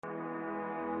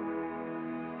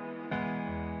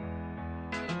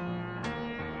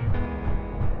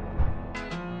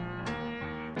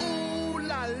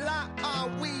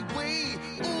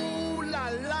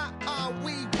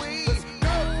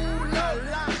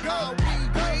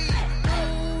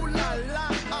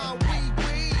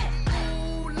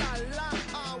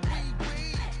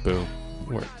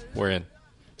we're in.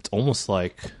 It's almost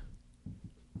like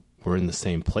we're in the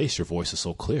same place. Your voice is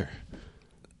so clear.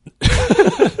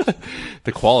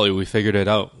 The quality, we figured it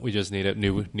out. We just needed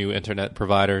new internet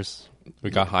providers.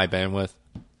 We got high bandwidth.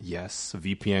 Yes,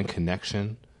 VPN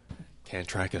connection. Can't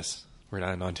track us. We're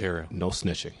not in Ontario. No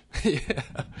snitching.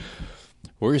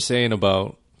 What were you saying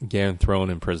about getting thrown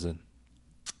in prison?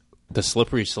 The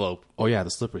slippery slope. Oh, yeah, the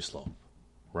slippery slope,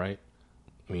 right?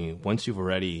 I mean, once you've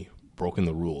already broken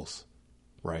the rules,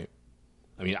 right?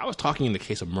 I mean, I was talking in the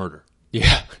case of murder,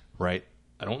 Yeah. right?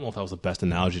 I don't know if that was the best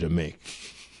analogy to make.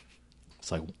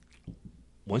 It's like,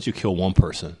 once you kill one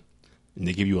person and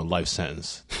they give you a life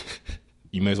sentence,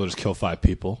 you may as well just kill 5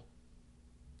 people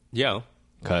Yeah.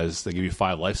 because they give you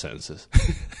 5 life sentences.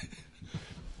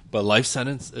 But life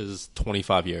sentence is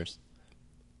 25 years.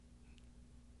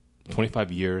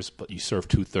 25 years, but you serve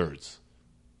 2/3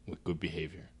 with good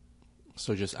behavior.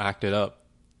 So just act it up.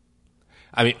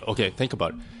 I mean, okay, think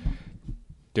about it.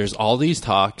 There's all these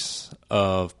talks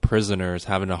of prisoners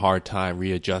having a hard time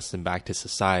readjusting back to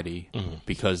society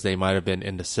because they might have been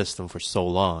in the system for so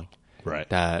long Right.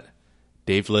 that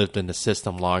they've lived in the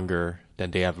system longer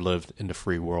than they have lived in the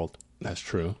free world. That's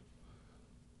true.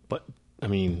 But, I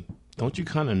mean, don't you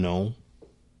kind of know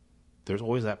there's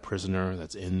always that prisoner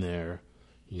that's in there,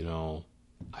 you know,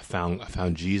 I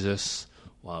found Jesus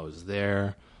while I was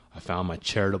there. I found my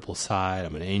charitable side.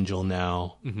 I'm an angel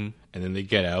now. Mm-hmm. And then they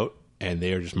get out and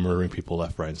they are just murdering people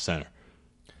left, right, and center.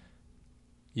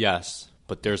 Yes,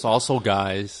 but there's also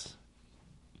guys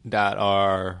that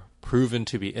are proven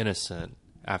to be innocent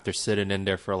after sitting in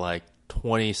there for like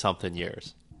 20-something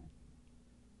years.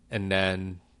 And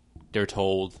then they're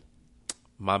told,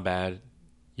 my bad,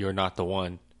 you're not the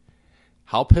one.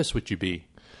 How pissed would you be?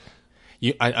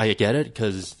 I get it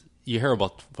because you hear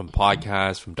about from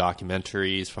podcasts, from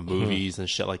documentaries, from movies and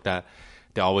shit like that.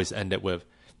 They always end it with,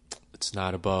 it's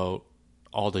not about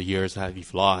all the years that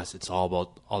you've lost. It's all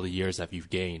about all the years that you've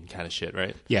gained kind of shit,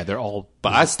 right? Yeah, they're all...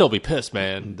 But I'd still be pissed,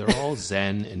 man. They're all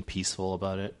zen and peaceful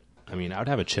about it. I mean, I would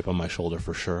have a chip on my shoulder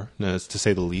for sure, no, to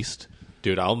say the least.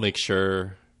 Dude, I'll make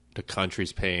sure the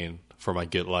country's paying for my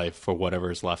good life for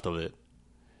whatever is left of it.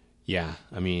 Yeah,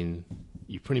 I mean,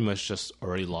 you pretty much just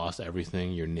already lost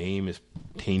everything. Your name is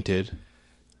tainted.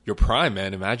 Your prime,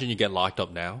 man. Imagine you get locked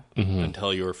up now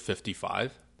until you're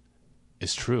 55.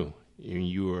 It's true.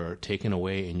 You are taken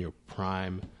away in your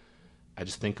prime. I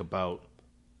just think about,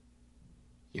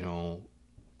 you know,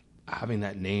 having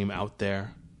that name out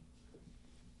there,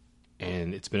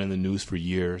 and it's been in the news for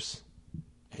years,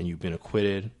 and you've been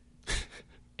acquitted,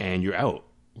 and you're out,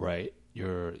 right?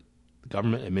 The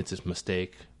government admits its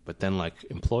mistake, but then, like,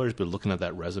 employers be looking at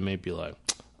that resume, be like,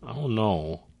 I don't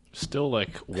know, still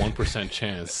like 1%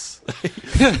 chance.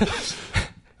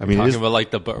 I mean, Talking about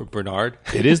like the Bernard.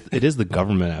 it is the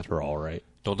government after all, right?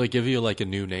 Don't they give you like a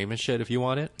new name and shit if you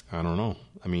want it? I don't know.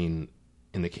 I mean,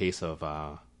 in the case of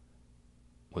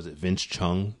was it Vince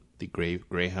Chung, the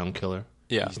Greyhound killer?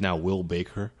 Yeah. He's now Will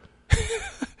Baker.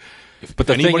 But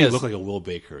the thing Anybody is, look like a Will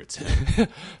Baker, it's him.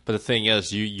 but the thing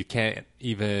is, you can't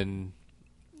even.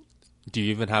 Do you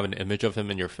even have an image of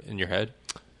him in your head?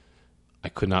 I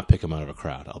could not pick him out of a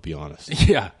crowd, I'll be honest.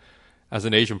 Yeah. As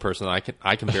an Asian person, I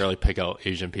can barely pick out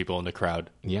Asian people in the crowd.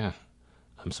 Yeah.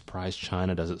 I'm surprised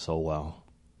China does it so well.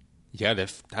 Yeah,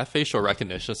 that facial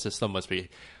recognition system must be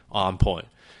on point.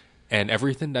 And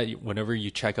everything whenever you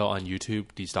check out on YouTube,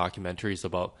 these documentaries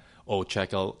about,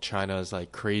 check out China's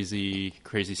like crazy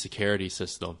security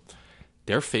system.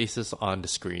 Their faces on the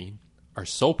screen are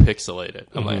so pixelated.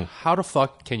 I'm like, how the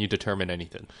fuck can you determine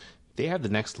anything? They have the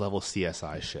next level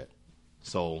CSI shit.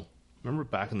 So, remember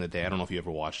back in the day, I don't know if you ever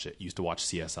watched it, you used to watch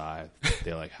CSI,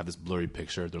 they like have this blurry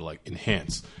picture, they're like,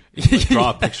 enhance. And you, like, draw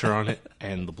a picture on it,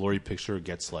 and the blurry picture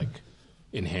gets like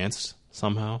enhanced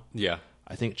somehow. Yeah.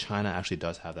 I think China actually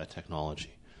does have that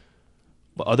technology.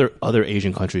 But other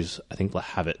Asian countries, I think,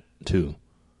 have it too.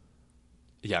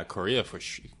 Yeah, Korea for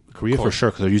sure. Korea for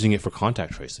sure, because they're using it for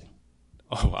contact tracing.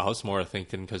 Oh, I was more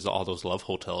thinking because all those love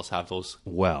hotels have those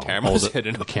Well, cameras all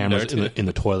hidden the up cameras in there in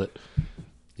the toilet.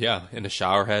 Yeah, in the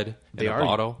shower head, in a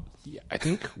bottle. Yeah, I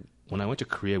think when I went to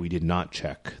Korea, we did not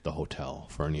check the hotel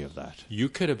for any of that. You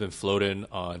could have been floating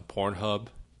on Pornhub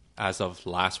as of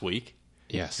last week.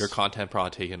 Yes. Your content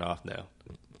probably taken off now.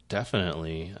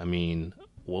 Definitely. I mean,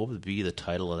 what would be the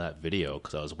title of that video?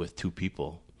 Because I was with 2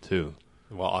 people, too.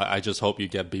 Well, I just hope you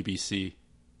get BBC.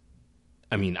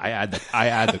 I mean, I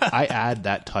add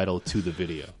that title to the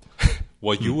video.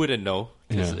 Well, you wouldn't know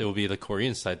because Yeah. it will be the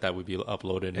Korean site that would be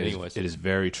uploaded anyways. It is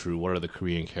very true. What are the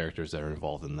Korean characters that are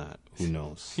involved in that? Who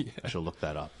knows? I should look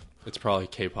that up. It's probably a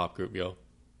K-pop group, yo.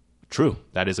 True.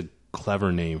 That is a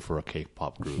clever name for a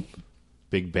K-pop group.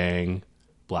 Big Bang,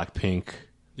 Blackpink,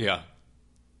 Yeah.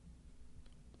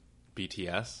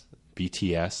 BTS.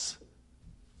 BTS.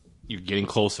 You're getting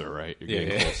closer, right? You're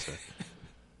getting closer.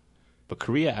 But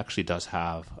Korea actually does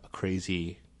have a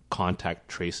crazy contact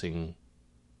tracing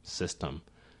system.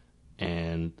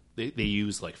 And they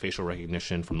use like facial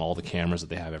recognition from all the cameras that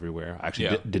they have everywhere. I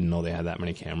actually didn't know they had that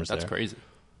many cameras That's there. crazy.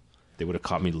 They would have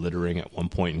caught me littering at one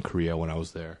point in Korea when I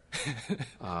was there.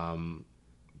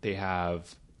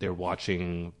 They're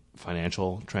watching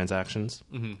financial transactions.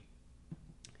 Mm-hmm.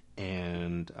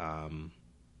 And I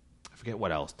forget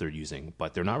what else they're using,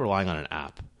 but they're not relying on an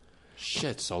app.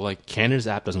 Shit. So like, Canada's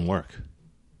app doesn't work.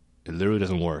 It literally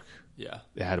doesn't work. yeah.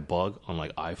 They had a bug on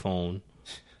like iPhone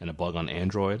and a bug on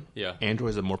Android. Yeah. Android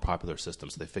is a more popular system,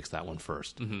 so they fixed that one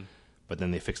first. Mm-hmm. But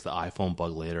then they fixed the iPhone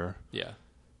bug later. Yeah.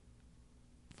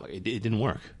 It didn't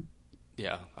work.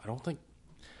 Yeah. I don't think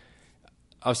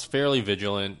I was fairly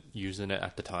vigilant using it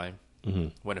at the time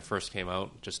when it first came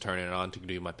out. Just turning it on to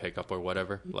do my pickup or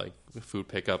whatever, like food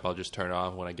pickup. I'll just turn it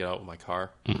on when I get out with my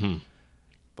car. Mm-hmm.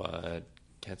 But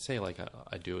can't say like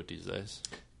I do it these days.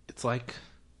 It's like,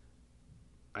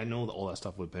 I know that all that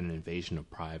stuff would have been an invasion of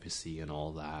privacy and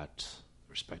all that,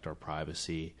 respect our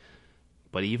privacy.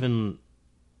 But even,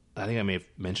 I think I may have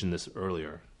mentioned this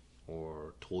earlier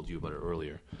or told you about it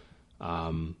earlier.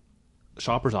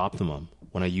 Shoppers Optimum,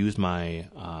 when I used my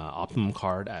Optimum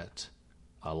card at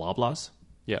Loblaws,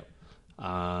 Yeah.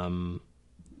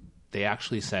 they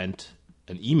actually sent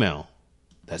an email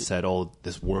that said, oh,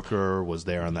 this worker was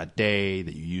there on that day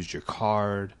that you used your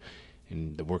card,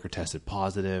 and the worker tested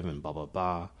positive, and blah, blah,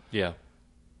 blah. Yeah.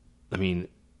 I mean,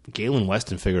 Galen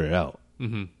Weston figured it out.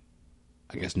 Mm-hmm.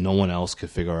 I guess no one else could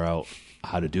figure out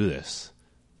how to do this.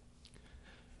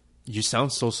 You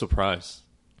sound so surprised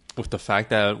with the fact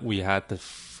that we had the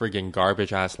friggin'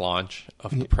 garbage ass launch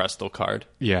of the Presto card.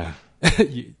 Yeah.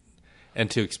 And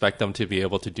to expect them to be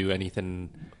able to do anything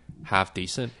half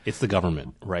decent. It's the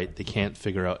government, right? They can't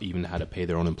figure out even how to pay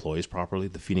their own employees properly.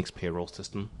 The Phoenix payroll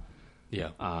system. Yeah.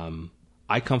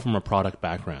 I come from a product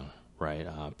background, right?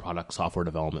 Product software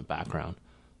development background.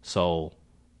 So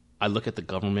I look at the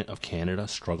government of Canada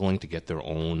struggling to get their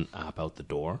own app out the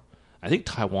door. I think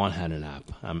Taiwan had an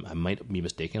app. I might be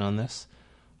mistaken on this.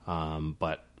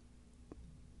 But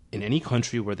in any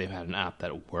country where they've had an app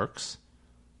that works,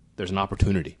 there's an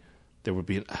opportunity. There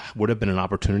would have been an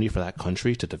opportunity for that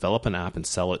country to develop an app and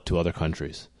sell it to other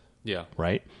countries. Yeah.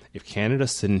 Right? If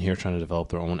Canada's sitting here trying to develop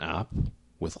their own app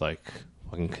with like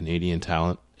fucking Canadian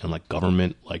talent and like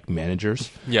government like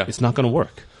managers, Yeah. it's not going to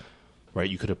work. Right?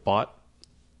 You could have bought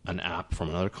an app from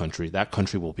another country. That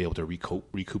country will be able to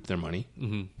recoup their money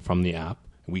from the app.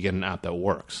 And we get an app that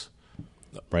works.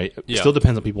 Right? It still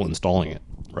depends on people installing it.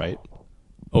 Right?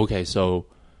 Okay, so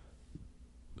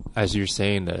as you're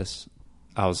saying this,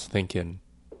 I was thinking,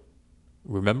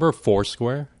 remember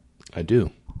Foursquare? I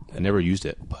do. I never used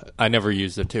it, but I never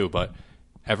used it too, but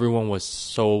everyone was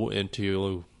so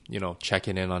into,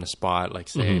 checking in on a spot, like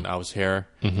saying I was here.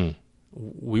 Mm-hmm.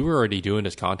 We were already doing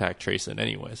this contact tracing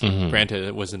anyways. Granted,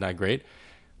 it wasn't that great,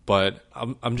 but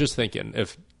I'm just thinking,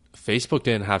 if Facebook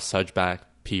didn't have such bad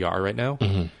PR right now,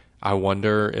 I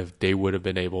wonder if they would have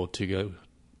been able to go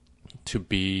to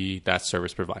be that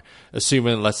service provider.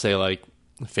 Assuming, let's say, like,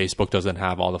 Facebook doesn't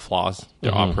have all the flaws.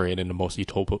 They're operating the most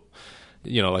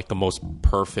like the most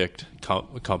perfect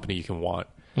company you can want.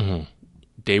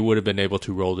 They would have been able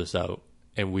to roll this out,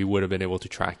 and we would have been able to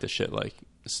track this shit like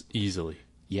easily.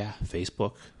 yeah,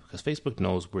 Facebook, because Facebook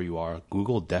knows where you are.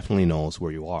 Google definitely knows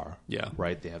where you are. Yeah.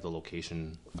 Right? They have the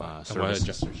location I service. wanna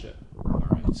adjust our shit. All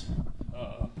right.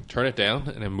 Turn it down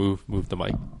and then move the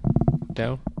mic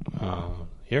down.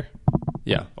 Here?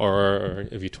 Yeah, or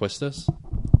if you twist this.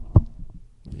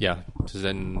 Yeah, because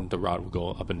then the rod will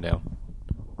go up and down.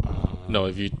 No,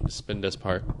 if you spin this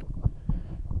part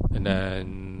and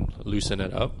then loosen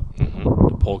it up,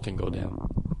 the pole can go down.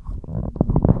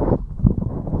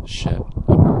 Shit.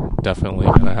 I'm definitely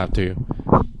going to have to...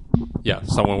 Yeah,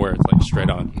 somewhere where it's like straight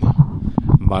on.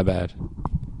 My bad.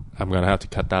 I'm going to have to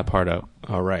cut that part out.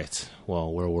 All right.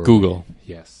 Well, where were Google.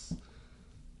 we? Yes.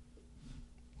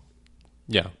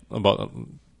 Yeah, about...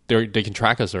 They can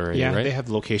track us already, Yeah, right? they have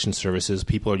location services.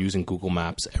 People are using Google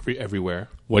Maps everywhere.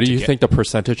 What do you think the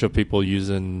percentage of people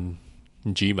using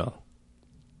Gmail?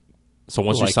 So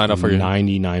once you sign up for your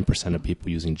 99% of people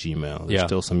using Gmail. There's Yeah.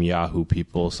 still some Yahoo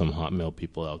people, some Hotmail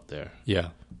people out there.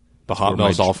 the Hotmail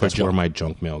is all for That's where junk. my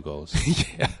junk mail goes.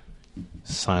 Yeah.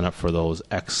 Sign up for those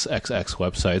XXX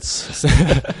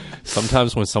websites.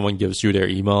 Sometimes when someone gives you their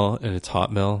email and it's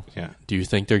Hotmail, Yeah. do you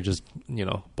think they're just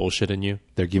bullshitting you?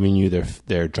 They're giving you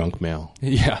their junk mail.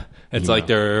 Yeah, it's like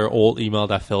their old email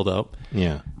that filled up.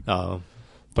 Yeah.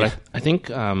 But I think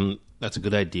that's a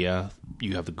good idea.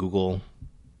 You have the Google.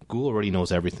 Google already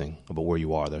knows everything about where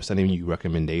you are. They're sending you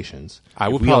recommendations. I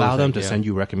would if we probably allow them think, to send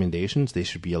you recommendations, they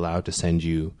should be allowed to send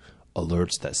you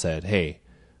alerts that said, "Hey,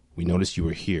 we noticed you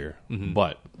were here,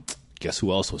 but guess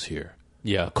who else was here?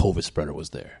 Yeah. A COVID spreader was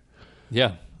there."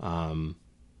 Yeah.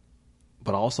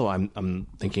 But also, I'm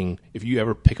thinking if you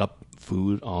ever pick up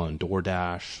food on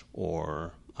DoorDash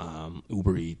or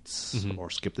Uber Eats or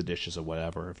Skip the Dishes or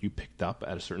whatever, if you picked up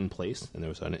at a certain place and there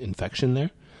was an infection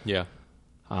there, Yeah.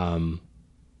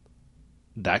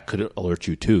 that could alert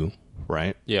you too,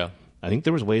 right? Yeah. I think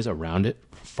there was ways around it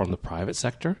from the private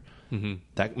sector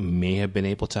that may have been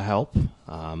able to help.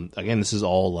 Again, this is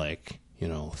all like,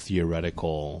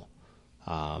 theoretical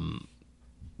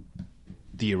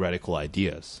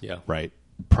ideas. Yeah. Right.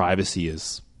 Privacy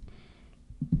is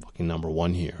fucking number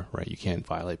one here, right? You can't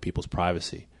violate people's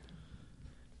privacy.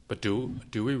 But do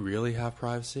we really have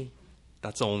privacy?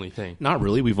 That's the only thing. Not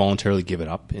really. We voluntarily give it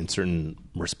up in certain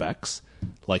respects.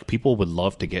 Like, people would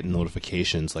love to get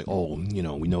notifications like, oh,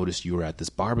 we noticed you were at this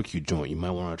barbecue joint. You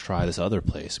might want to try this other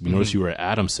place. We noticed you were at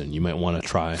Adamson. You might want to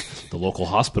try the local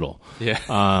hospital. Yeah.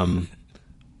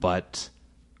 But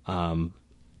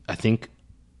I think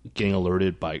getting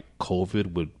alerted by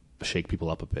COVID would shake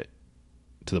people up a bit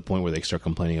to the point where they start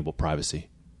complaining about privacy.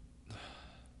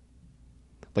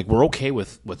 Like, we're okay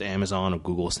with Amazon or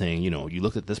Google saying, you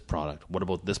looked at this product. What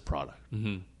about this product?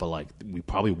 Mm-hmm. But, like, we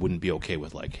probably wouldn't be okay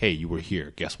with, like, hey, you were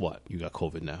here. Guess what? You got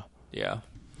COVID now. Yeah.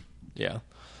 Yeah.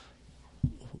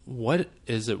 What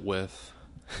is it with,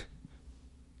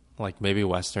 like, maybe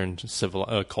Western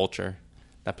civil culture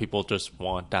that people just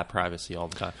want that privacy all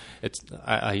the time? It's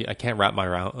I can't wrap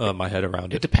my head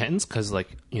around it. It depends, because,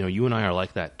 like, you and I are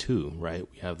like that too, right?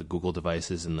 We have the Google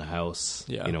devices in the house.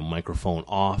 Yeah. Microphone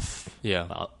off.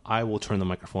 Yeah. I will turn the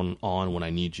microphone on when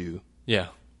I need you. Yeah.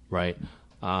 Right.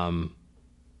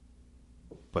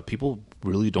 But people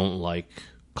really don't like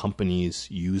companies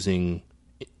using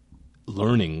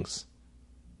learnings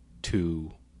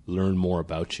to learn more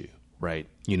about you, right?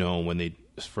 When they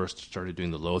first started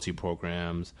doing the loyalty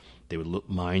programs, they would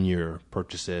mine your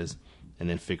purchases and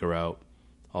then figure out,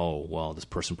 oh, well, this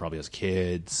person probably has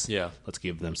kids. Yeah. Let's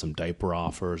give them some diaper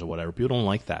offers or whatever. People don't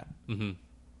like that. Mm-hmm.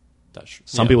 That's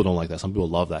Some people don't like that. Some people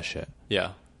love that shit.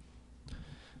 Yeah.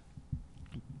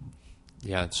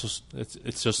 Yeah,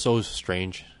 it's just so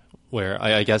strange. Where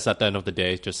I guess at the end of the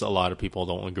day, just a lot of people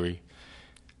don't agree.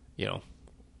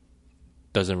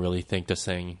 Doesn't really think this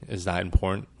thing is that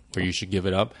important, where you should give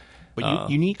it up. But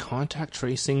you need contact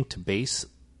tracing to base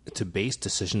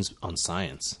decisions on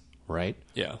science, right?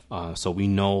 Yeah. So we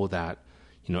know that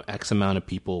X amount of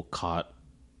people caught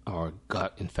or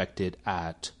got infected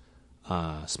at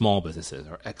small businesses,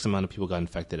 or X amount of people got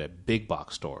infected at big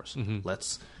box stores. Mm-hmm.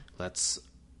 Let's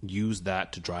use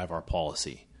that to drive our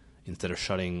policy instead of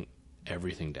shutting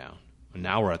everything down. And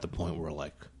now we're at the point where,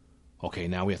 like, okay,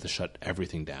 now we have to shut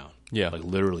everything down. Yeah. Like,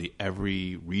 literally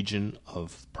every region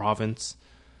of province,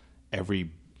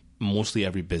 mostly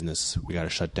every business we got to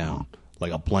shut down.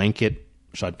 Like a blanket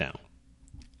shutdown.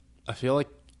 I feel like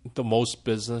the most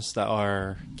business that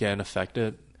are getting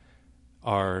affected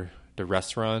are the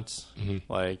restaurants,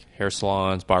 like hair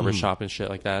salons, barbershop and shit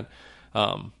like that.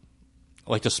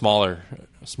 Like the smaller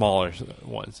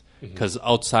ones. Because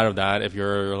outside of that, if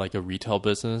you're like a retail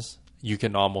business, you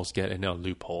can almost get in a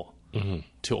loophole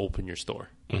to open your store.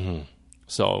 Mm-hmm.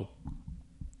 So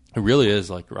it really is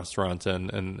like restaurants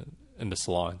and the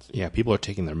salons. Yeah, people are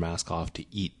taking their mask off to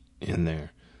eat in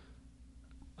there.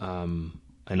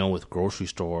 I know with grocery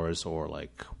stores or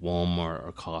like Walmart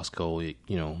or Costco,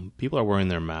 people are wearing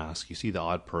their mask. You see the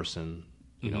odd person,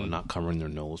 not covering their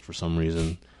nose for some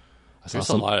reason. There's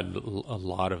a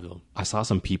lot of them. I saw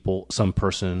some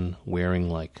person wearing,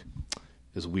 like,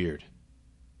 it was weird.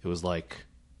 It was like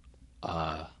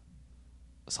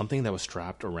something that was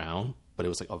strapped around, but it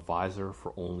was like a visor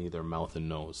for only their mouth and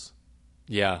nose.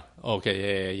 Yeah.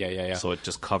 Okay. Yeah. So it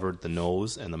just covered the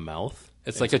nose and the mouth.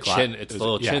 It's like a chin. It's a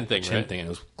little chin thing, chin right? thing, and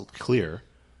it was clear,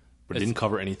 but it didn't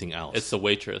cover anything else. It's the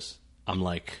waitress. I'm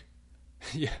like,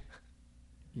 yeah.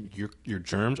 Your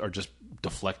germs are just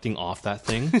deflecting off that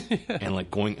thing and like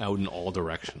going out in all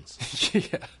directions.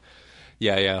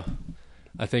 Yeah.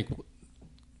 I think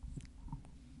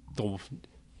the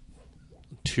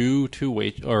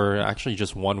actually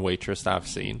just one waitress that I've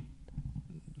seen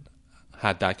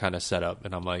had that kind of setup,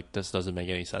 and I'm like, this doesn't make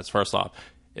any sense. First off,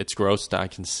 it's gross that I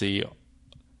can see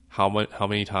how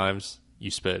many times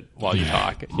you spit while you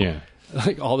talk. Yeah,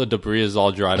 like all the debris is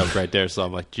all dried up right there. So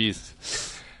I'm like, geez.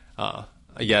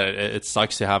 Yeah, it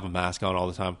sucks to have a mask on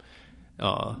all the time.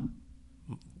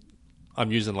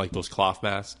 I'm using like those cloth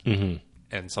masks,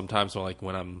 and sometimes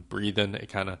when I'm breathing, it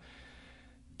kind of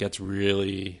gets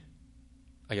really,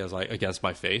 I guess, like against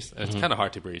my face, and it's kind of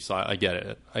hard to breathe. So I get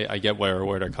it. I get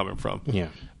where they're coming from. Yeah.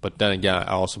 But then again,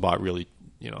 I also bought really,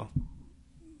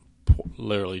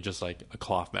 literally just like a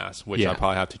cloth mask, which I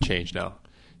probably have to change now.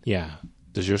 Yeah.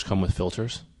 Does yours come with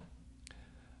filters?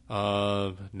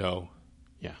 No.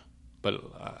 Yeah. But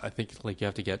I think like you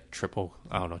have to get triple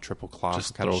cloth.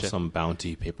 Just kind throw of shit. some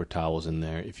Bounty paper towels in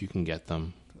there if you can get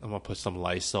them. I'm gonna put some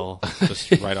Lysol just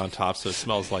right on top, so it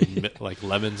smells like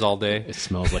lemons all day. It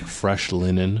smells like fresh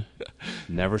linen.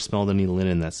 Never smelled any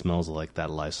linen that smells like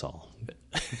that Lysol.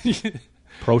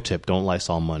 Pro tip: don't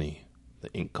Lysol money.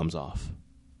 The ink comes off.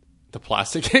 The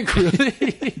plastic ink,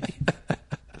 really?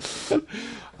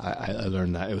 I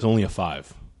learned that. It was only a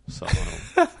 5. So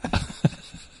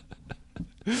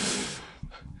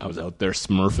I was out there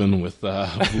smurfing with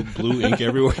blue ink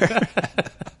everywhere.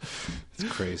 It's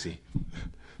crazy.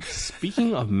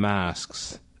 Speaking of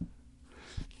masks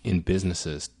in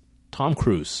businesses, Tom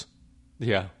Cruise.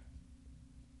 Yeah.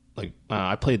 Like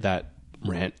I played that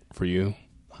rant for you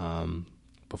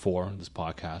before this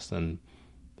podcast, and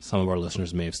some of our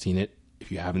listeners may have seen it.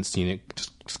 If you haven't seen it,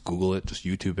 just Google it, just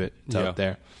YouTube it. It's out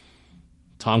there.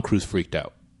 Tom Cruise freaked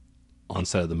out on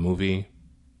set of the movie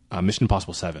Mission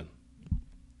Impossible 7.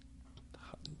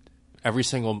 Every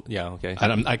single, okay.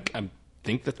 I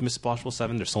think that's Mission Impossible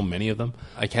 7. There's so many of them.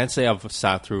 I can't say I've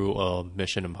sat through a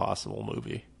Mission Impossible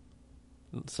movie.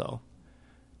 So.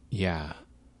 Yeah.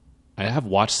 I have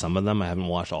watched some of them. I haven't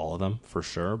watched all of them for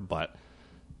sure, but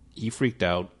he freaked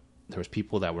out. There was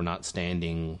people that were not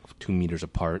standing 2 meters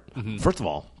apart. Mm-hmm. First of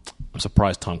all, I'm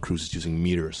surprised Tom Cruise is using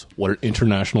meters. What an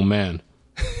international man.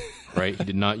 Right? He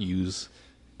did not use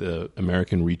the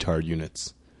American retard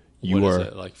units. You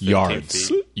are like yards.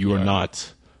 Feet? You are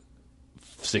not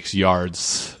 6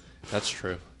 yards. That's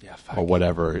true. Yeah, or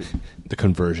whatever the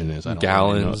conversion is. I don't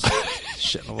Gallons. Really know.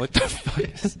 Shit, what the fuck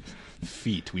is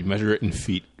feet? We measure it in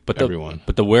feet. But everyone.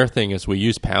 But the weird thing is we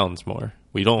use pounds more.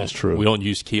 We don't. That's true. We don't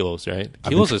use kilos, right?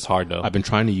 Kilos is hard though. I've been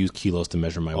trying to use kilos to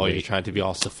measure my weight. Oh, you're trying to be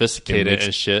all sophisticated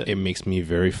and shit. It makes me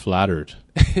very flattered.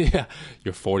 Yeah,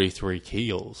 you're 43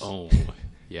 kilos. Oh,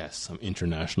 yes, I'm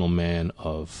international man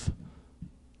of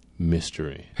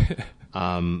mystery.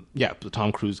 Yeah,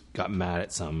 Tom Cruise got mad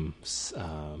at some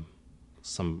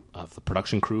of the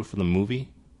production crew for the movie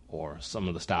or some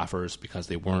of the staffers because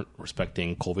they weren't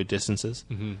respecting COVID distances.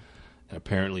 Mm-hmm. And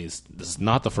apparently, this is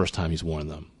not the first time he's warned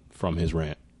them from his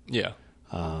rant. Yeah.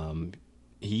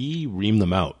 He reamed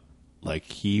them out. Like,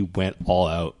 he went all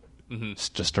out. Mm-hmm.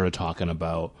 Just started talking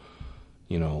about,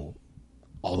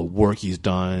 all the work he's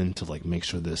done to, like, make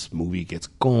sure this movie gets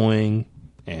going.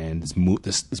 And this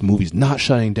movie's not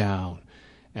shutting down.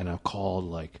 And I've called,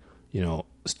 like,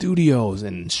 studios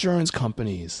and insurance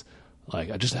companies. Like,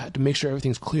 I just had to make sure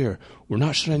everything's clear. We're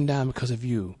not shutting down because of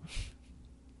you.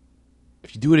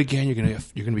 If you do it again, you're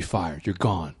gonna be fired. You're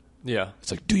gone. Yeah.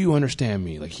 It's like, do you understand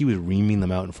me? Like, he was reaming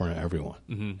them out in front of everyone.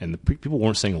 Mm-hmm. And the people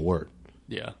weren't saying a word.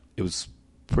 Yeah. It was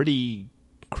pretty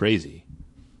crazy.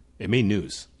 It made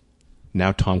news.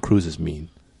 Now Tom Cruise is mean.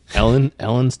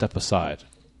 Ellen, step aside.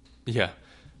 Yeah.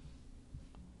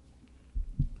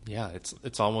 Yeah,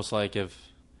 it's almost like if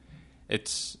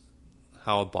it's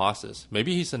how a boss is.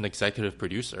 Maybe he's an executive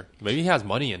producer. Maybe he has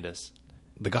money in this.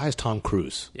 The guy's Tom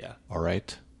Cruise. Yeah. All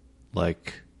right?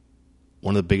 Like,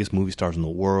 one of the biggest movie stars in the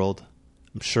world.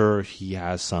 I'm sure he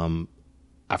has some,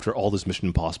 after all this Mission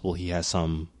Impossible, he has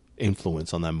some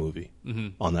influence on that movie,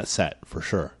 on that set, for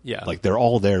sure. Yeah. Like, they're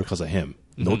all there because of him.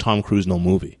 No Tom Cruise, no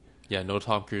movie. Yeah, no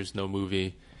Tom Cruise, no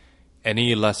movie.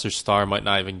 Any lesser star might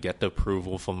not even get the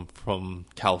approval from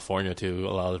California to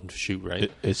allow them to shoot, right?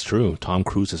 It's true. Tom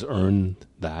Cruise has earned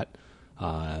that.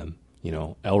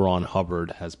 L. Ron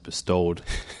Hubbard has bestowed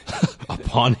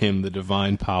upon him the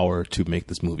divine power to make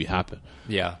this movie happen.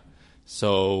 Yeah.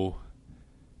 So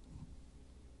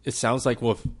it sounds like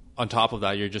on top of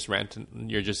that, you're just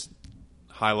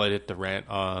highlighted the rant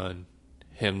on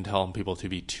him telling people to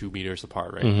be 2 meters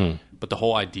apart, right? Mm-hmm. But the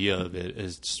whole idea of it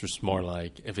is just more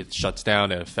like if it shuts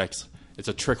down, it's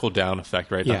a trickle-down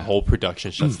effect, right? Yeah. The whole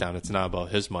production shuts down. It's not about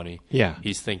his money. Yeah.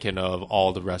 He's thinking of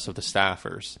all the rest of the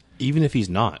staffers. Even if he's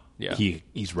not, yeah.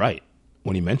 he's right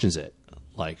when he mentions it.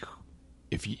 Like,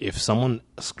 if someone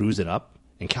screws it up,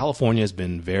 and California has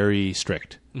been very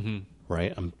strict,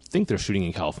 right? I think they're shooting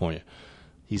in California.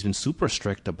 He's been super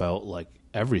strict about, like,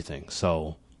 everything.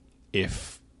 So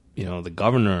if, the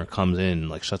governor comes in,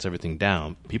 like, shuts everything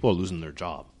down, people are losing their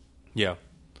job. Yeah.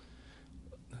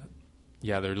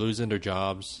 Yeah, they're losing their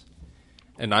jobs.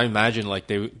 And I imagine, like,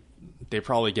 they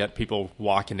probably get people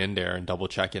walking in there and double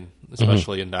checking,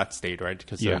 especially in that state, right?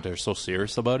 Because they're so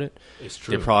serious about it. It's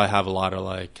true. They probably have a lot of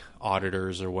like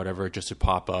auditors or whatever just to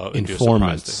pop out and do a surprise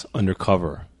Informants thing.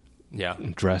 undercover, Yeah.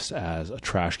 dressed as a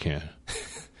trash can.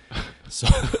 So,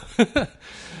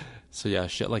 so yeah,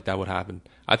 shit like that would happen.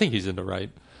 I think he's in the right.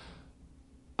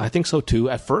 I think so too.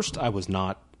 At first, I was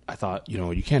not. I thought,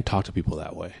 you can't talk to people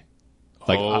that way.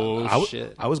 Like,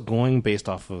 Shit. I was going based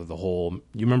off of the whole.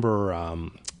 You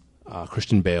remember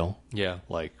Christian Bale? Yeah.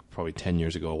 Like probably 10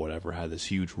 years ago or whatever, had this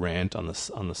huge rant on the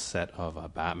set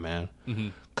of Batman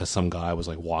because some guy was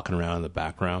like walking around in the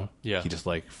background. Yeah. He just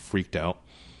like freaked out.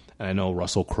 And I know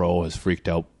Russell Crowe has freaked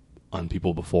out on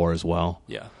people before as well.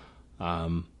 Yeah.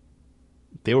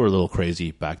 They were a little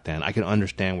crazy back then. I can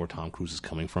understand where Tom Cruise is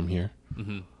coming from here.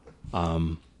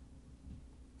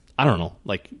 I don't know.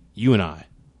 Like you and I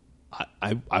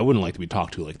wouldn't like to be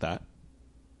talked to like that.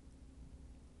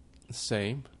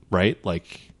 Same. Right?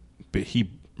 Like, but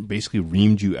he basically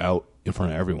reamed you out in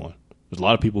front of everyone. There's a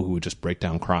lot of people who would just break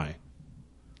down crying.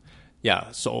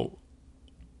 Yeah. So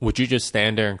would you just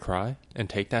stand there and cry and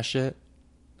take that shit?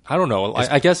 I don't know.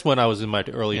 I guess when I was in my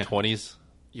early 20s,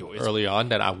 early on,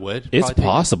 that I would. It's probably take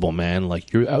possible, man.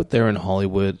 Like, you're out there in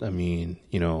Hollywood. I mean,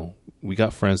 we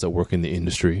got friends that work in the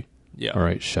industry. Yeah. All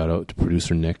right. Shout out to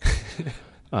producer Nick.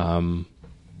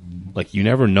 Like, you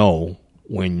never know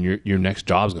when your next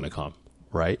job's going to come,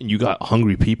 right? And you got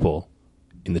hungry people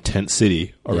in the tent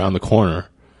city around the corner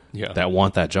that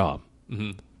want that job.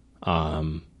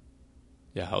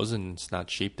 Yeah, housing's not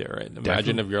cheap there, right?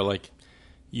 Imagine if you're like,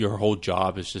 your whole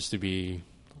job is just to be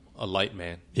a light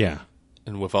man. Yeah.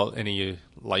 And without any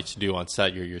lights to do on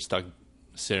set, you're stuck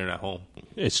sitting at home.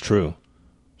 It's true.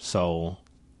 So,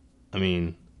 I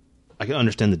mean, I can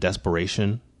understand the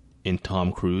desperation in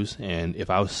Tom Cruise, and if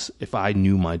I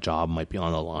knew my job might be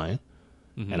on the line,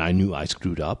 and I knew I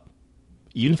screwed up,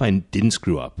 even if I didn't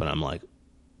screw up, and I'm like,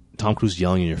 Tom Cruise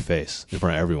yelling in your face in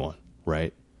front of everyone,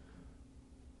 right?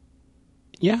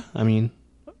 Yeah, I mean,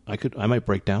 I might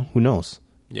break down. Who knows?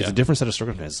 Yeah. It's a different set of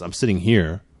circumstances. I'm sitting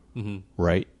here,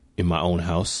 right, in my own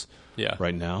house,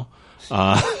 right now.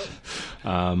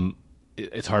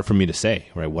 It's hard for me to say,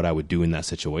 right, what I would do in that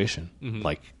situation.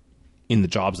 Like, in the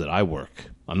jobs that I work,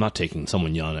 I'm not taking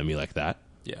someone yelling at me like that.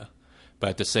 Yeah.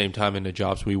 But at the same time, in the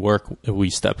jobs we work, we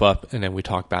step up and then we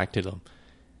talk back to them.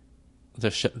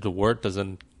 The word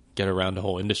doesn't get around the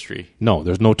whole industry. No,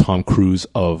 there's no Tom Cruise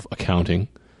of accounting.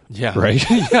 Yeah. Right?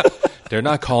 Yeah. They're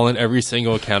not calling every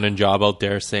single accounting job out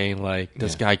there saying like,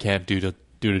 this guy can't do the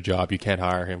job. You can't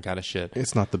hire him, kind of shit.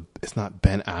 It's not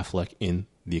Ben Affleck in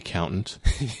The Accountant.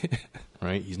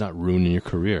 Right? He's not ruining your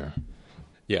career.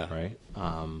 Yeah. Right?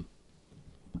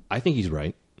 I think he's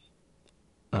right.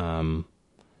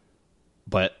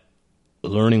 But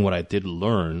learning what I did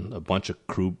learn, a bunch of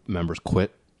crew members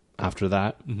quit after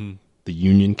that. The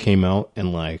union came out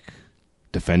and like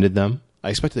defended them. I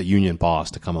expected the union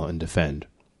boss to come out and defend,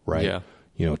 right?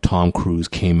 Yeah. Tom Cruise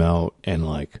came out and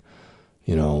like,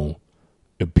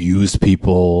 abused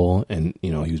people, and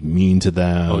he was mean to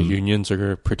them. Oh, unions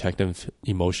are protecting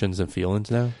emotions and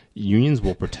feelings now? Unions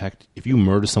will protect. If you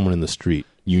murder someone in the street,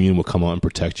 union will come out and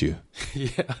protect you.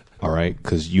 Yeah. All right?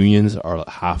 Because unions are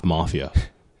half mafia.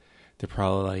 They're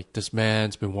probably like, this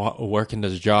man's been working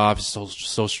this job, he's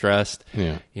so stressed.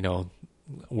 Yeah.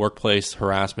 Workplace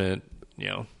harassment,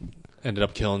 ended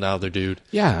up killing the other dude.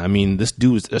 Yeah, I mean, this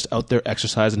dude is just out there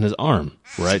exercising his arm,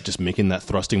 right? Just making that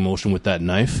thrusting motion with that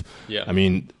knife. Yeah. I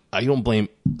mean, I don't blame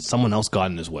someone else got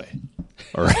in his way.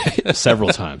 All right? Several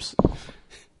times.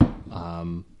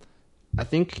 I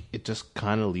think it just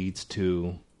kind of leads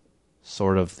to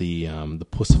sort of the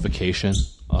pussification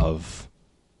of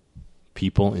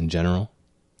people in general.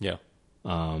 Yeah.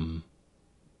 To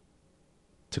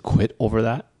quit over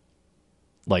that.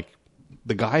 Like,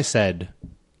 the guy said,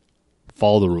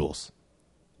 follow the rules.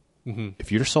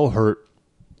 If you're so hurt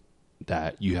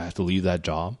that you have to leave that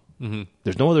job,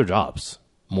 there's no other jobs,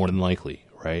 more than likely,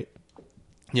 right?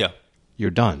 Yeah. You're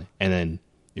done. And then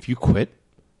if you quit,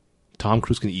 Tom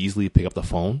Cruise can easily pick up the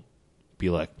phone,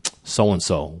 be like,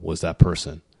 so-and-so was that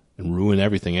person, and ruin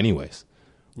everything anyways.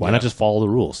 Why not just follow the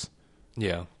rules?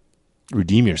 Yeah.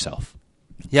 Redeem yourself.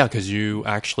 Yeah, because you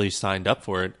actually signed up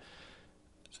for it.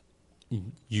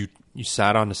 You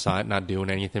sat on the side not doing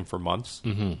anything for months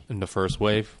in the first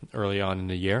wave early on in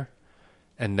the year.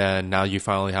 And then now you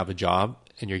finally have a job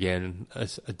and you're getting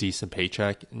a decent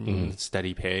paycheck and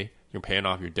steady pay. You're paying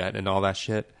off your debt and all that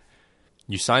shit.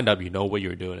 You signed up, you know what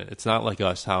you're doing. It's not like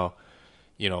us how,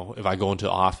 if I go into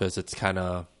the office, it's kind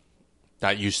of,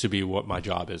 that used to be what my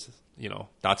job is.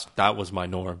 That was my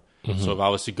norm. So if I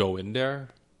was to go in there,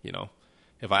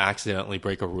 if I accidentally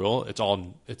break a rule, it's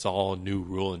all a new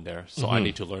rule in there. So I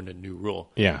need to learn a new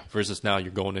rule. Yeah. Versus now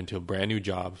you're going into a brand new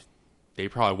job. They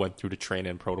probably went through the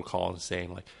training protocol and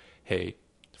saying like, hey,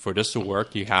 for this to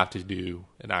work, you have to do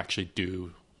and actually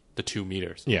do the 2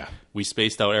 meters. Yeah. We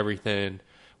spaced out everything.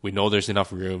 We know there's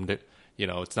enough room that,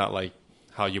 it's not like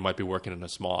how you might be working in a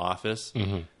small office.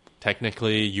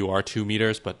 Technically, you are 2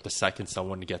 meters, but the second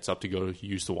someone gets up to go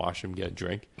use the washroom, get a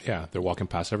drink. Yeah. They're walking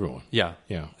past everyone. Yeah.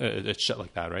 Yeah. It's shit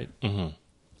like that, right?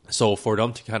 So for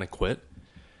them to kind of quit,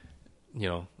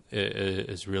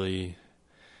 is really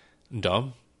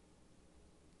dumb.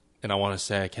 And I want to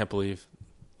say, I can't believe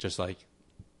just like,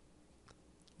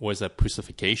 what is that,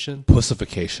 pussification?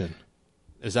 Pussification.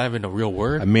 Is that even a real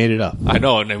word? I made it up. I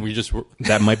know, and then we just...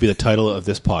 That might be the title of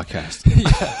this podcast.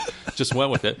 Just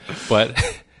went with it.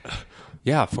 But,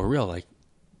 yeah, for real, like,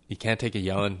 you can't take a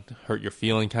yelling, hurt your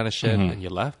feeling kind of shit, and you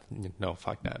left? No,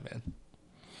 fuck that, man.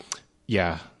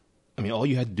 Yeah. I mean, all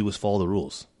you had to do was follow the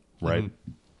rules, right?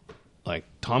 Like,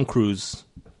 Tom Cruise,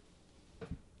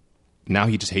 now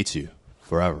he just hates you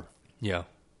forever. Yeah.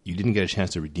 You didn't get a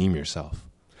chance to redeem yourself.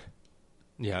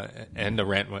 Yeah, and the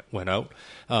rant went out.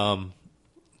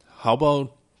 How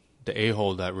about the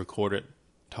a-hole that recorded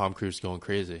Tom Cruise going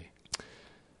crazy?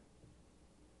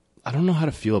 I don't know how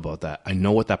to feel about that. I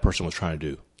know what that person was trying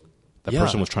to do. That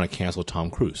person was trying to cancel Tom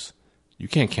Cruise. You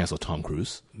can't cancel Tom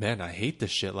Cruise. Man, I hate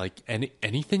this shit. Like,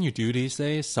 anything you do these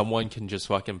days, someone can just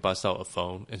fucking bust out a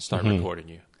phone and start recording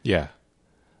you. Yeah.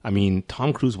 I mean,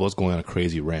 Tom Cruise was going on a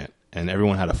crazy rant, and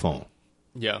everyone had a phone.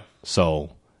 Yeah.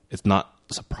 So it's not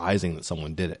surprising that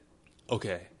someone did it.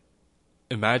 Okay.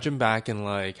 Imagine back in,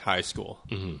 like, high school.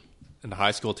 And the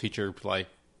high school teacher, like,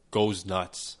 goes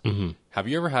nuts. Have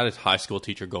you ever had a high school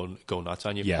teacher go nuts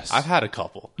on you? Yes. I've had a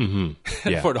couple.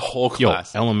 Yeah. For the whole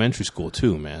class. Elementary school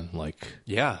too, man. Like,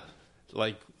 yeah.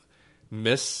 Like,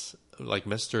 Mr.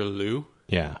 Liu,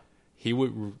 yeah. he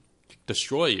would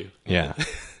destroy you. Yeah.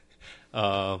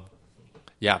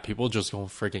 Yeah, people just going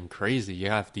freaking crazy.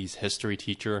 You have these history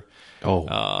teacher.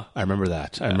 I remember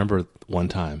that. I remember one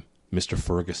time, Mr.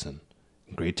 Ferguson,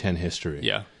 grade 10 history.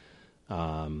 Yeah.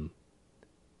 I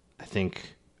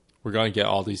think... We're going to get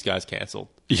all these guys canceled.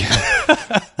 Yeah.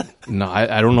 No,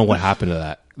 I don't know what happened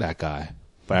to that guy.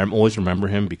 But I always remember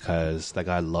him because that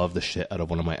guy loved the shit out of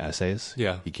one of my essays.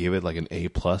 Yeah. He gave it like an A+.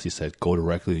 He said, go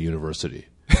directly to university.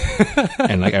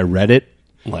 And like I read it,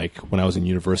 like when I was in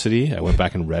university, I went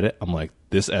back and read it. I'm like,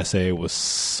 this essay was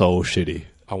so shitty.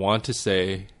 I want to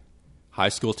say high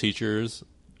school teachers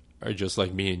are just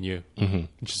like me and you.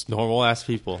 Just normal ass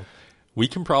people. We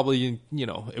can probably,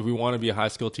 if we want to be a high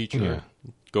school teacher,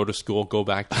 go to school, go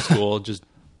back to school, just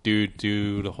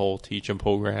do the whole teaching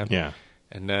program. Yeah.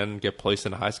 And then get placed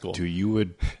in a high school. Dude, you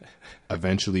would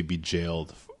eventually be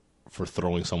jailed for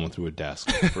throwing someone through a desk,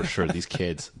 for sure. These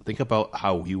kids, think about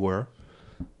how we were.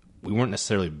 We weren't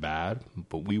necessarily bad,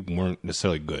 but we weren't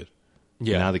necessarily good.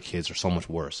 Yeah. Now the kids are so much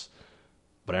worse.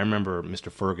 But I remember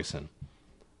Mr. Ferguson.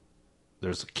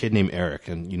 There's a kid named Eric,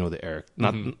 and you know the Eric.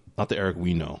 Not the Eric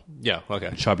we know. Yeah, okay.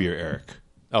 Chubbier Eric.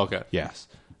 Okay. Yes.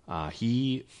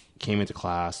 He came into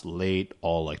class late,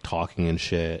 all like talking and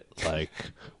shit. Like,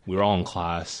 we were all in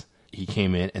class. He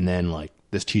came in, and then like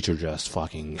this teacher just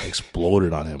fucking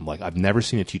exploded on him. Like, I've never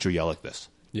seen a teacher yell like this.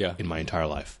 Yeah. In my entire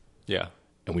life. Yeah.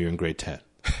 And we were in grade 10.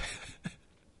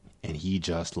 And he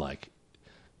just like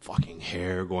fucking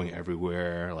hair going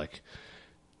everywhere. Like,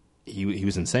 he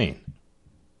was insane.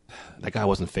 That guy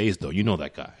wasn't phased though. You know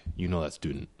that guy. You know that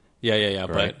student. Yeah.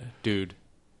 Right? But dude,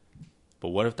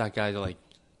 what if that guy like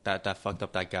that fucked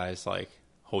up that guy's like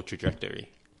whole trajectory?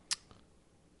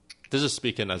 This is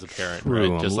speaking as a parent,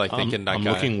 True. right? Just like thinking that I'm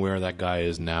guy. looking where that guy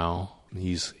is now.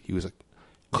 He was a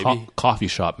Maybe- coffee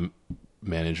shop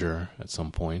manager at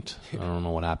some point. I don't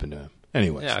know what happened to him.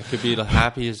 Anyways. Yeah, it could be the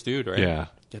happiest dude, right? Yeah.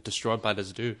 Get destroyed by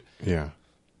this dude. Yeah.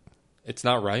 It's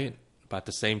not right, but at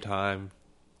the same time,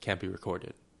 can't be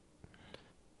recorded.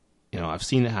 I've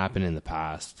seen it happen in the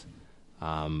past.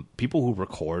 People who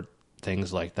record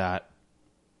things like that,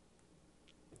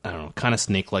 I don't know, kind of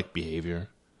snake-like behavior.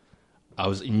 I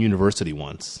was in university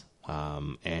once,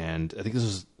 and I think this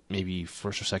was maybe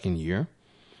first or second year.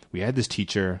 We had this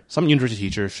teacher. Some university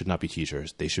teachers should not be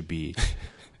teachers. They should be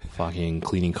fucking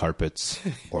cleaning carpets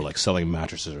or like selling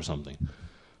mattresses or something.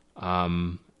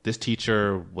 This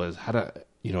teacher had a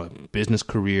business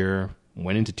career,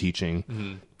 went into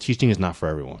teaching. Teaching is not for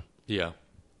everyone. Yeah.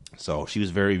 So she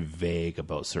was very vague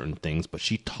about certain things, but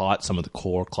she taught some of the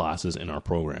core classes in our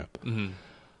program.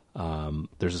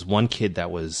 There's this one kid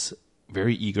that was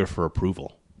very eager for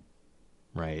approval,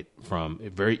 right?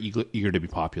 Very eager to be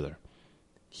popular.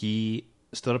 He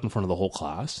stood up in front of the whole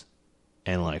class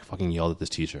and like fucking yelled at this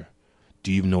teacher.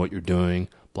 Do you even know what you're doing?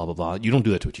 Blah, blah, blah. You don't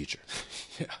do that to a teacher.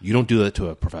 Yeah. You don't do that to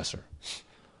a professor.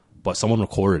 But someone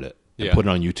recorded it and Yeah. put it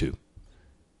on YouTube.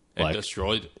 And Like,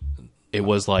 destroyed. it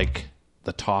was like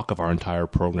the talk of our entire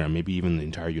program, maybe even the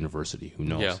entire university. Who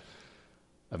knows? Yeah.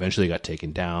 Eventually it got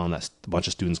taken down. A bunch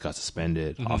of students got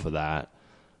suspended off of that.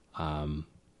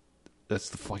 That's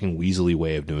the fucking weaselly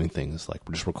way of doing things. Like,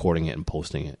 we're just recording it and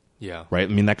posting it. Yeah. Right?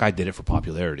 I mean, that guy did it for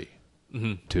popularity,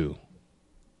 too.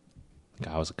 The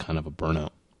guy was kind of a burnout.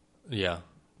 Yeah.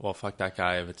 Well, fuck that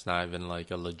guy if it's not even like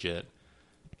a legit,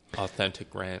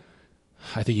 authentic rant.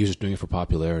 I think he was just doing it for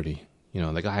popularity. You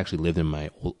know, that guy actually lived in my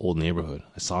old neighborhood.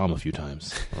 I saw him a few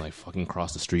times. I like fucking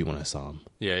crossed the street when I saw him.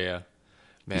 Yeah, yeah.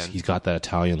 Man. He's got that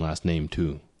Italian last name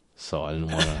too. So I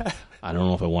didn't want to, I don't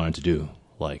know if I wanted to do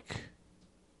like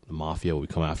the mafia would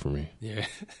come after me. Yeah.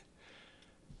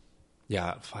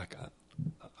 Yeah, fuck.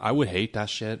 I would hate that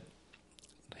shit.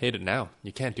 Hate it now.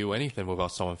 You can't do anything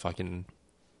without someone fucking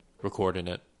recording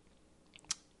it.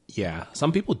 Yeah.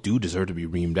 Some people do deserve to be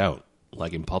reamed out,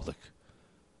 like in public.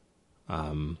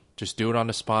 Just do it on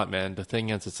the spot, man. The thing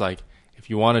is, it's like, if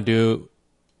you want to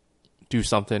do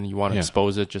something, you want to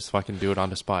expose it, just fucking do it on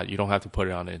the spot. You don't have to put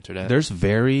it on the internet. There's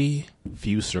very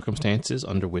few circumstances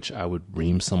under which I would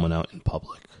ream someone out in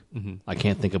public. I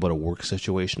can't think about a work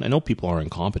situation. I know people are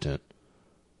incompetent,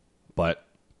 but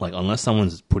like, unless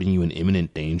someone's putting you in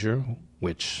imminent danger,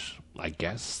 which I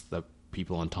guess the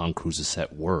people on Tom Cruise's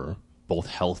set were, both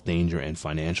health danger and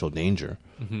financial danger,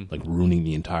 like ruining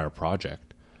the entire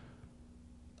project,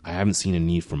 I haven't seen a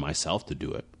need for myself to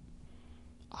do it.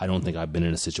 I don't think I've been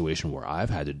in a situation where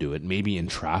I've had to do it. Maybe in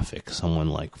traffic, someone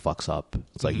like fucks up.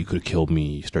 It's like, you could have killed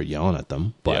me. You start yelling at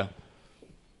them. But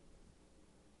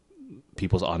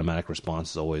people's automatic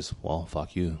response is always, well,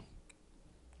 fuck you.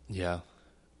 Yeah.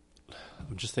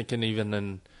 I'm just thinking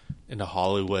even in the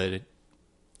Hollywood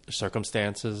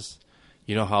circumstances,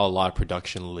 you know how a lot of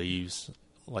production leaves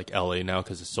like LA now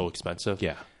because it's so expensive?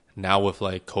 Yeah. Now with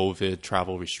like COVID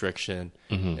travel restriction,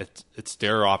 it's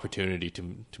their opportunity to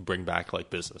bring back like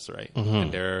business, right?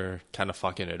 And they're kind of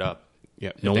fucking it up.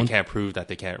 Yeah, They can't prove that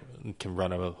they can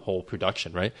run a whole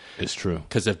production, right? It's true.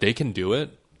 Because if they can do it,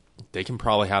 they can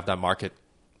probably have that market,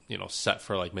 set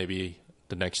for like maybe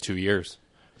the next 2 years.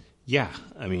 Yeah,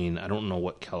 I mean, I don't know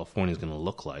what California is going to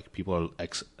look like. People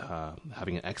are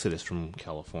having an exodus from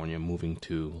California, moving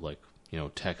to like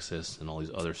Texas and all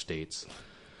these other states.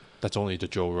 That's only the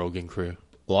Joe Rogan crew.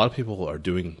 A lot of people are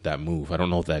doing that move. I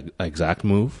don't know that exact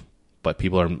move, but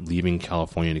people are leaving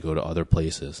California to go to other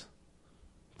places.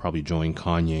 Probably join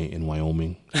Kanye in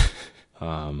Wyoming.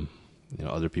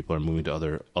 Other people are moving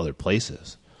to other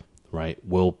places, right?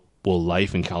 Will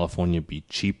life in California be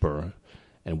cheaper,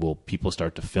 and will people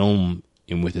start to film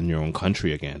within your own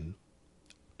country again?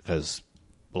 Because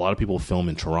a lot of people film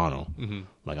in Toronto.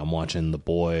 Like, I'm watching The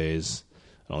Boys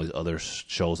and all these other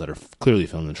shows that are clearly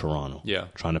filmed in Toronto. Yeah.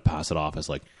 Trying to pass it off as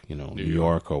like, New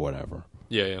York or whatever.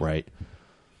 Yeah. Right?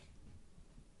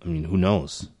 I mean, who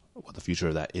knows what the future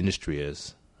of that industry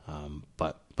is.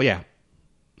 But yeah,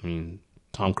 I mean,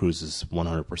 Tom Cruise is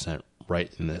 100% right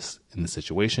in this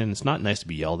situation. It's not nice to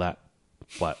be yelled at,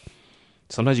 but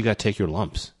sometimes you got to take your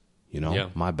lumps, Yeah.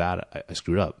 My bad. I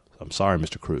screwed up. I'm sorry,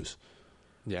 Mr. Cruise.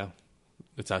 Yeah.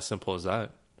 It's as simple as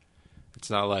that. It's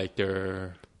not like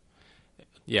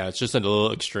it's just a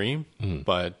little extreme,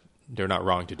 but they're not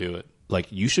wrong to do it. Like,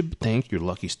 you should thank your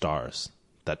lucky stars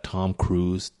that Tom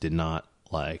Cruise did not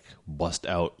like bust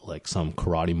out like some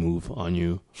karate move on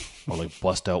you, or like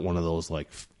bust out one of those like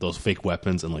those fake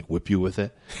weapons and like whip you with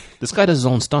it. This guy does his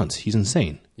own stunts. He's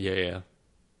insane. Yeah.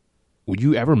 Would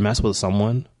you ever mess with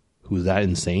someone who's that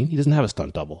insane? He doesn't have a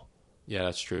stunt double. Yeah,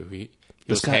 that's true. He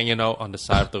was hanging out on the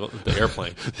side of the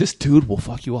airplane. This dude will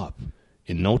fuck you up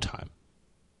in no time.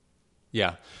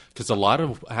 Yeah, because a lot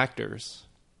of actors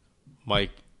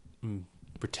might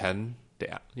pretend they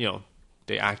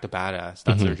act a badass.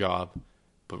 That's their job,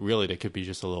 but really they could be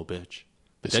just a little bitch.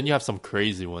 But then you have some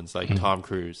crazy ones like Tom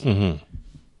Cruise.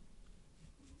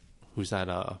 Who's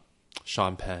that?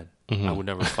 Sean Penn. I would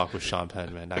never fuck with Sean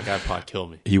Penn, man. That guy would probably kill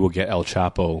me. He will get El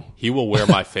Chapo. He will wear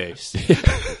my face.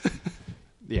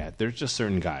 Yeah, there's just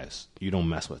certain guys you don't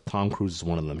mess with. Tom Cruise is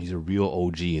one of them. He's a real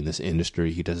OG in this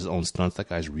industry. He does his own stunts. That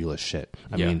guy's real as shit.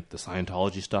 I mean, the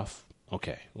Scientology stuff,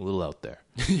 okay, a little out there.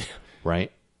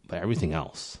 Right? But everything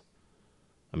else,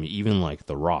 I mean, even like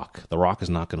The Rock. The Rock is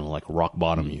not going to like rock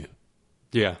bottom you.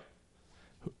 Yeah.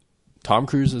 Tom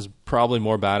Cruise is probably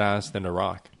more badass than The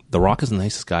Rock. The Rock is the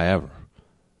nicest guy ever.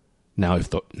 Now, if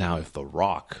The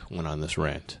Rock went on this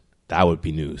rant, that would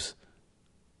be news.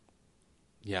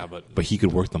 Yeah, but But he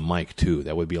could work the mic too.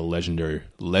 That would be a legendary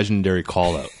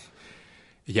call out.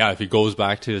 Yeah, if he goes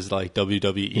back to his like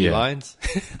WWE lines.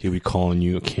 He'll be calling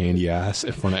you a candy ass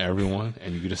in front of everyone,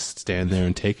 and you can just stand there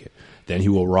and take it. Then he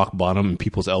will rock bottom and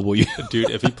people's elbow you. Dude,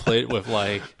 if he played with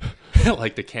like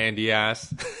like the candy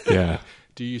ass. Yeah.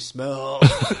 Do you smell?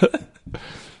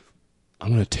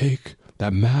 I'm going to take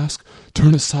that mask,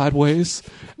 turn it sideways,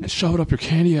 and shove it up your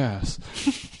candy ass.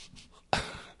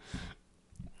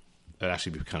 That'd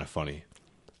actually be kind of funny.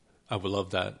 I would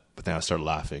love that. But then I'd start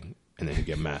laughing, and then he'd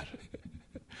get mad.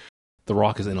 The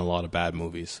Rock is in a lot of bad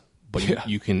movies, but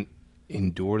you can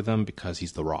endure them because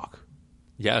he's The Rock.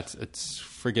 Yeah, it's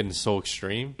friggin' so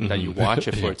extreme that you watch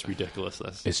it for its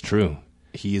ridiculousness. It's true.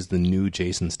 He is the new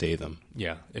Jason Statham.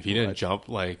 Yeah, if he didn't jump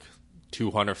like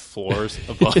 200 floors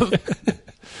above.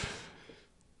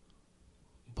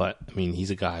 But, I mean,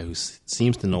 he's a guy who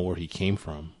seems to know where he came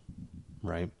from,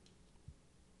 right?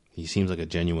 He seems like a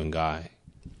genuine guy.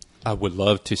 I would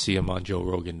love to see him on Joe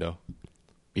Rogan, though.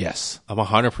 Yes. I'm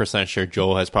 100% sure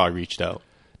Joe has probably reached out.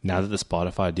 Now that the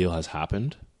Spotify deal has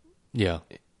happened, Yeah.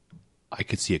 I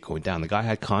could see it going down. The guy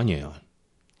had Kanye on.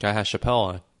 Guy has Chappelle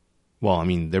on. Well, I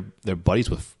mean, they're buddies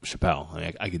with Chappelle. I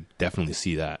mean, I could definitely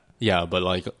see that. Yeah, but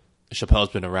like Chappelle's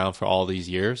been around for all these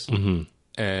years. Mm-hmm.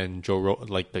 And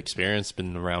like the Experience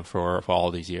been around for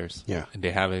all these years. Yeah. And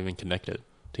they haven't even connected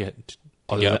to get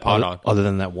Other a pod on. Other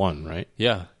than that one, right?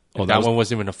 Yeah. Oh, that one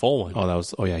wasn't even a full one.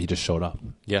 Oh, yeah, he just showed up.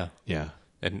 Yeah. Yeah.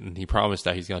 And he promised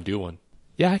that he's going to do one.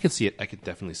 Yeah, I could see it. I could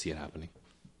definitely see it happening.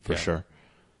 For sure.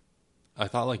 I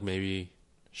thought like maybe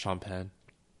Sean Penn.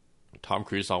 Tom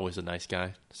Cruise is always a nice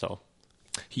guy, so.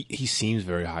 He seems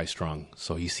very high strung,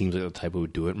 so he seems like the type who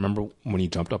would do it. Remember when he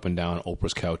jumped up and down on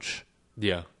Oprah's couch?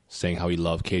 Yeah. Saying how he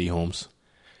loved Katie Holmes?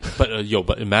 But,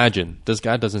 but imagine, this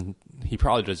guy he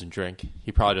probably doesn't drink.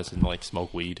 He probably doesn't like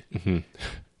smoke weed. Mm-hmm.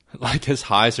 Like his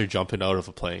highs are jumping out of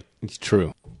a plane. It's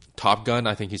true. Top Gun,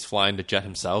 I think he's flying the jet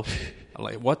himself. I'm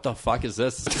like, what the fuck is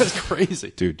this? This guy's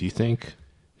crazy. Dude, do you think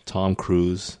Tom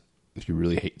Cruise, if he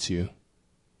really hates you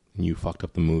and you fucked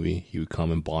up the movie, he would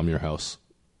come and bomb your house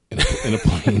in a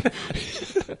plane?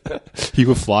 He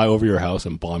would fly over your house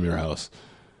and bomb your house.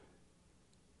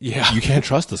 Yeah. You can't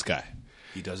trust this guy.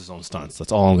 He does his own stunts.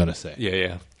 That's all I'm going to say.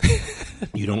 Yeah.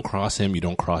 You don't cross him. You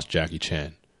don't cross Jackie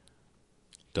Chan.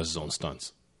 Does his own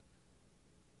stunts.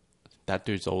 That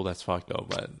dude's old as fuck, though.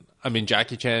 But, I mean,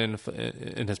 Jackie Chan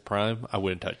in his prime, I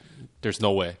wouldn't touch. There's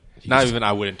no way.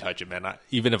 I wouldn't touch him, man.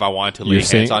 Even if I wanted to lay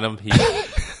hands on him.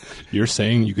 You're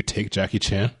saying you could take Jackie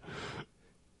Chan?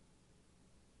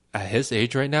 At his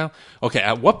age right now? Okay,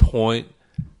 at what point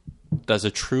does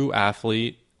a true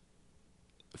athlete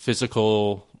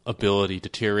physical ability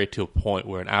deteriorate to a point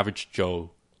where an average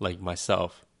Joe like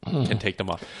myself can take them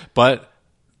off? But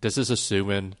this is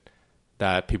assuming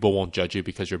that people won't judge you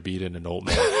because you're beating an old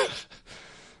man.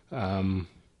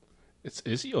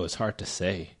 It's hard to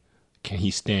say. Can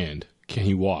he stand? Can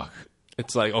he walk?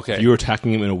 It's like, okay. If you were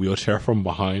attacking him in a wheelchair from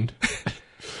behind,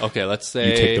 okay, let's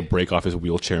say you take the brake off his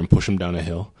wheelchair and push him down a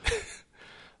hill.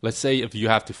 Let's say if you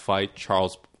have to fight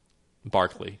Charles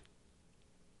Barkley.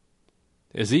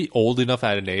 Is he old enough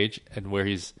at an age and where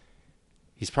he's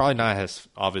probably not his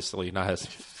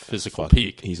physical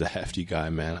peak? He's a hefty guy,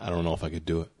 man. I don't know if I could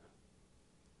do it.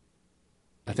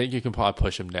 I think you can probably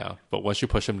push him down, but once you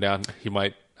push him down, he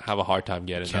might have a hard time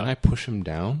getting Can up. I push him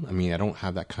down? I mean, I don't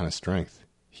have that kind of strength.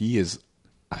 He is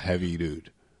a heavy dude.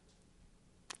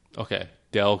 Okay,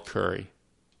 Del Curry.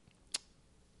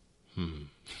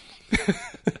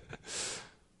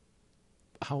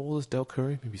 How old is Del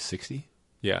Curry? Maybe 60?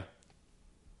 Yeah.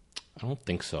 I don't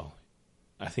think so.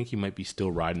 I think he might be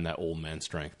still riding that old man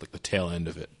strength, like the tail end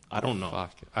of it. I don't know.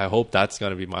 Fuck. I hope that's going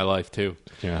to be my life too.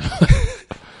 Yeah.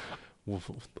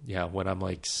 Yeah, when I'm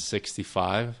like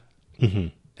 65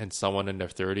 and someone in their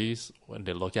 30s, when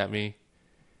they look at me,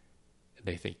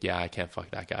 they think, yeah, I can't fuck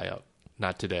that guy up.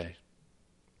 Not today.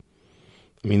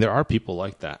 I mean, there are people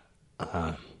like that.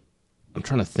 I'm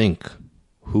trying to think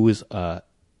who is a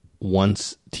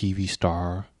once TV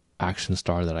star, action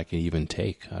star that I could even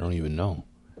take. I don't even know.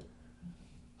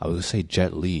 I was going to say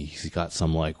Jet Li. He's got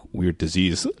some like weird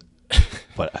disease.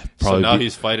 But I'd probably so now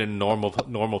he's fighting normal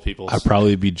people. I'd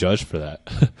probably be judged for that.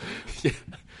 Yeah,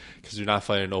 because you're not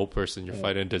fighting an old person, you're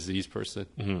fighting a diseased person.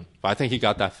 Mm-hmm. But I think he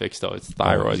got that fixed though. It's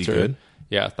thyroid. Is he good?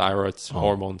 Yeah, thyroid's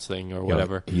hormones thing or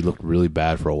whatever. He looked really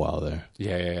bad for a while there.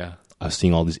 Yeah. I was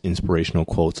seeing all these inspirational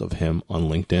quotes of him on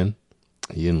LinkedIn.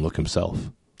 He didn't look himself.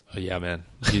 Oh, yeah, man.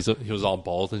 He was all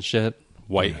bald and shit,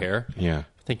 white hair. Yeah.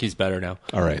 I think he's better now.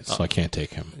 All right, so I can't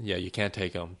take him. Yeah, you can't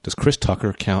take him. Does Chris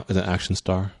Tucker count as an action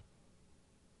star?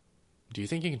 Do you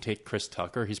think you can take Chris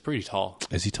Tucker? He's pretty tall.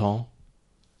 Is he tall?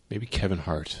 Maybe Kevin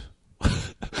Hart.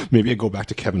 Maybe I go back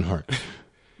to Kevin Hart.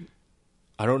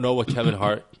 I don't know what Kevin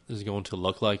Hart is going to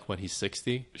look like when he's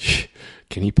 60.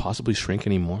 Can he possibly shrink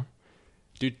anymore?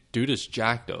 Dude is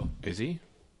jacked though. Is he?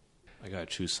 I gotta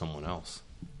choose someone else.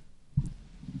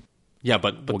 Yeah,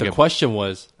 but the question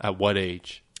was, at what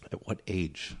age? At what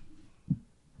age?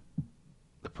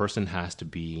 The person has to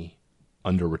be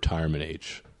under retirement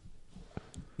age.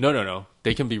 No.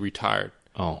 They can be retired.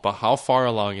 Oh. But how far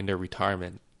along in their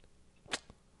retirement?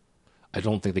 I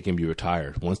don't think they can be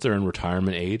retired. Once they're in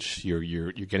retirement age,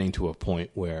 you're getting to a point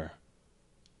where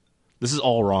this is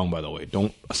all wrong, by the way.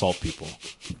 Don't assault people.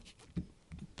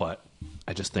 But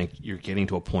I just think you're getting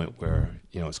to a point where,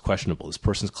 it's questionable. This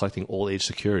person's collecting old age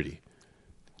security.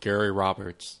 Gary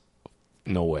Roberts.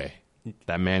 No way.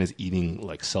 That man is eating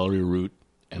like celery root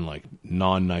and like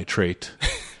non-nitrate.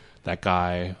 That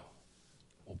guy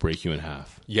will break you in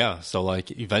half. Yeah, so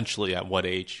like eventually at what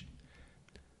age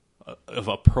of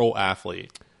a pro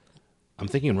athlete? I'm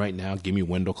thinking right now, give me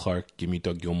Wendell Clark, give me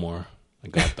Doug Gilmore. I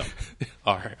got them.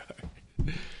 All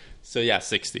right. So yeah,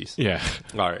 60s. Yeah.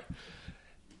 All right.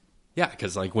 Yeah,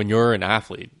 because like when you're an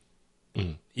athlete,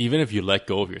 even if you let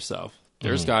go of yourself,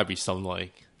 there's got to be some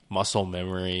like muscle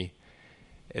memory.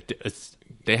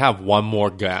 They have one more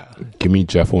guy. Give me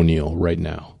Jeff O'Neal right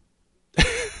now.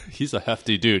 He's a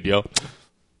hefty dude, yo.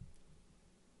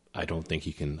 I don't think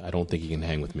he can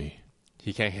hang with me.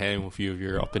 He can't hang with you if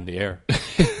you're up in the air.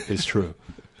 It's true.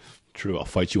 True. I'll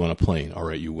fight you on a plane. All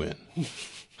right, you win.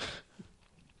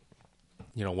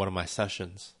 One of my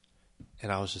sessions,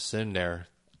 and I was just sitting there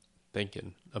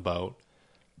thinking about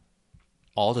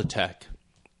all the tech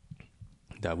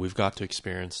that we've got to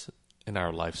experience in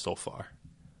our life so far.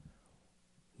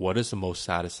 What is the most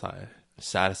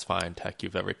satisfying tech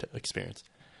you've ever experienced?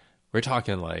 We're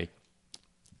talking like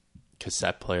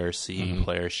cassette players, CD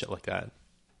players, shit like that,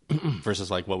 versus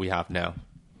like what we have now.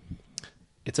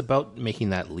 It's about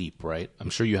making that leap, right? I'm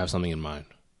sure you have something in mind.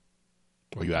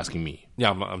 Or are you asking me?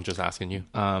 Yeah, I'm just asking you.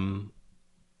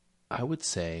 I would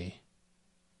say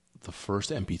the first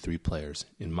MP3 players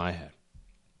in my head.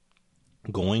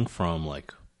 Going from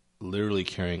like literally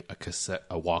carrying a cassette,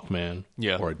 a Walkman,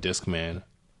 or a Discman.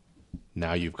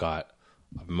 Now you've got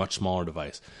a much smaller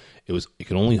device. It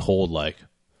can only hold like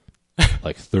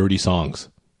 30 songs.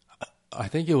 I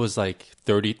think it was like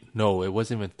 30. No, it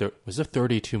wasn't even. Was it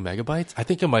 32 megabytes? I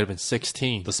think it might have been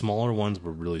 16. The smaller ones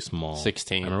were really small.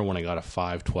 16. I remember when I got a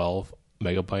 512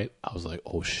 megabyte, I was like,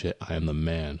 oh shit, I am the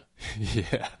man.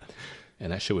 Yeah.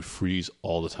 And that shit would freeze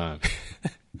all the time.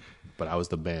 But I was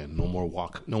the man. No more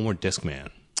Discman.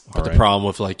 But the problem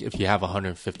with like if you have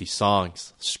 150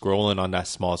 songs, scrolling on that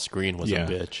small screen was a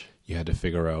bitch. You had to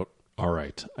figure out, all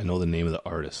right, I know the name of the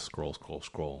artist. Scroll.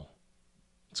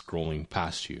 Scrolling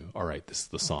past you. All right, this is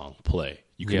the song. Play.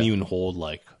 You can even hold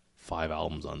like 5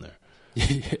 albums on there.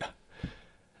 Yeah.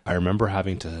 I remember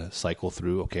having to cycle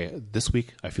through, okay, this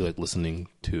week I feel like listening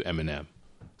to Eminem.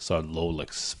 So I'd load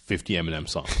like 50 Eminem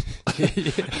songs.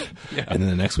 Yeah. And then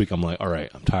the next week I'm like, all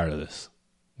right, I'm tired of this.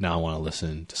 Now I want to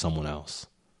listen to someone else.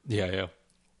 Yeah,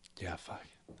 fuck.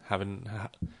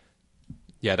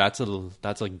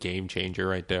 That's a game changer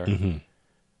right there. Mm-hmm.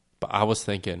 But I was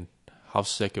thinking how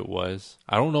sick it was.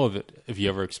 I don't know if you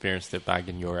ever experienced it back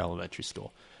in your elementary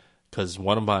school, because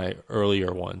one of my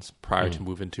earlier ones prior to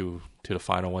moving to the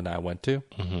final one that I went to,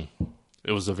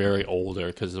 it was a very older,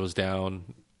 because it was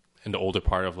down in the older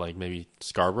part of like maybe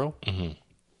Scarborough, and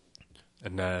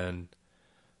then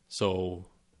so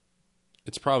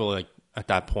it's probably like at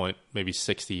that point maybe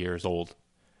 60 years old.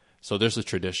 So there's a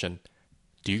tradition.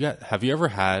 Have you ever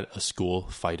had a school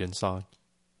fight-in song?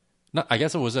 No, I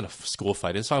guess it wasn't a school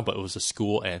fight-in song, but it was a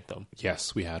school anthem.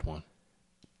 Yes, we had one.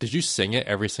 Did you sing it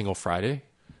every single Friday?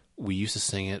 We used to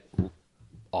sing it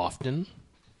often.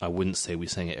 I wouldn't say we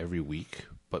sang it every week,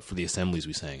 but for the assemblies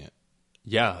we sang it.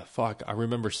 Yeah, fuck. I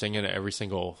remember singing it every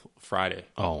single Friday.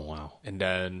 Oh, wow. And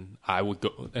then I would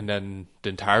go, and then the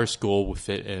entire school would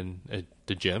fit in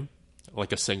the gym,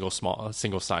 like a single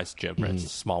sized gym, right?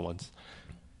 Small ones.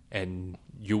 And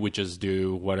you would just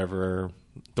do whatever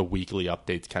the weekly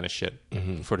updates kind of shit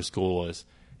for the school was.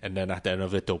 And then at the end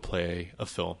of it, they'll play a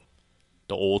film,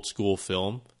 the old school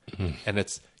film. And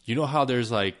it's, how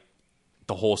there's like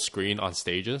the whole screen on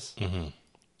stages?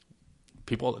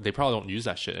 People, they probably don't use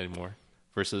that shit anymore.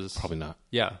 Versus probably not.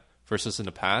 Yeah. Versus in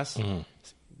the past,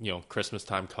 Christmas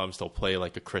time comes, they'll play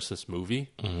like a Christmas movie.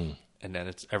 And then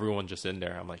it's everyone just in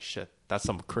there. I'm like, shit, that's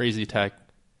some crazy tech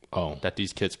that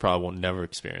these kids probably won't never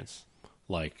experience.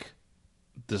 Like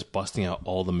just busting out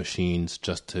all the machines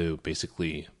just to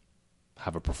basically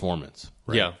have a performance.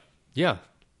 Right? Yeah.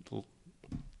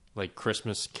 Like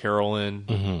Christmas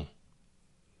caroling.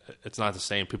 It's not the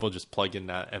same. People just plug in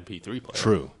that MP3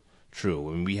 player. True.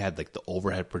 When we had like the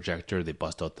overhead projector, they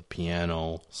bust out the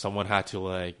piano. Someone had to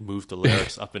like move the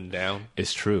lyrics up and down.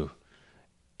 It's true.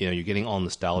 You know, you're getting all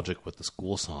nostalgic with the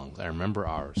school songs. I remember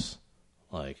ours.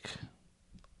 Like,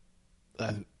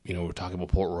 you know, we're talking about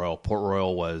Port Royal. Port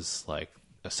Royal was like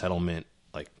a settlement,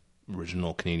 like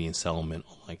original Canadian settlement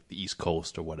on like the East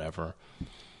Coast or whatever.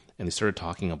 And they started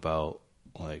talking about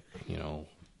like, you know,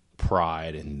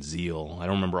 pride and zeal. I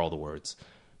don't remember all the words.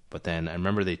 But then I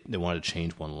remember they wanted to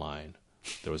change one line.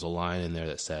 There was a line in there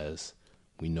that says,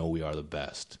 "We know we are the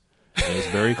best." And it was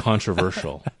very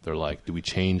controversial. They're like, do we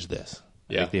change this?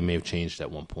 I think they may have changed at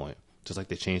one point. Just like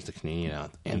they changed the Canadian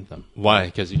anthem. Why?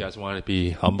 Because you guys wanted to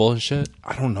be humble and shit?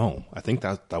 I don't know. I think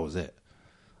that was it.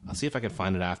 I'll see if I can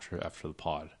find it after the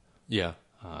pod. Yeah.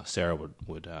 Sarah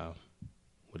would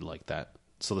like that.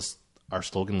 So our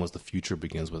slogan was "The future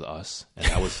begins with us," and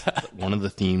that was one of the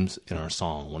themes in our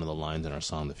song. One of the lines in our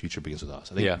song, "The future begins with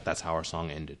us." I think that's how our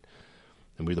song ended.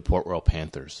 And we were the Port Royal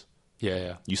Panthers. Yeah,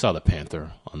 yeah. You saw the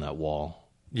panther on that wall.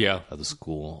 Yeah. At the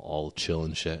school, all chill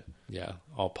and shit. Yeah,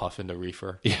 all puffing the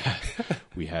reefer. Yeah.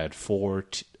 We had four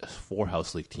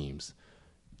house league teams: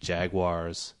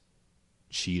 Jaguars,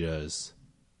 Cheetahs,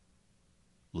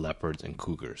 Leopards, and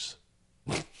Cougars.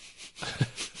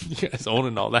 You guys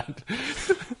owning all that.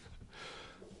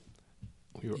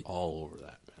 We were all over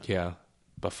that, man. Yeah.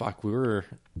 But fuck, we were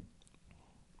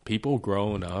people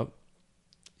growing up,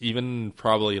 even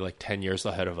probably like 10 years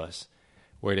ahead of us,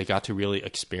 where they got to really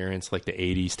experience like the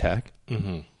 80s tech.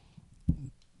 Mm-hmm.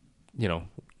 You know,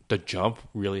 the jump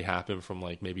really happened from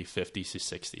like maybe 50s to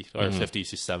 60s or 50s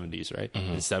to 70s, right?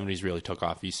 Mm-hmm. The 70s really took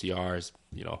off VCRs,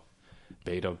 you know,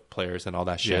 beta players and all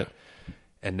that shit. Yeah.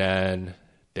 And then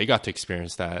they got to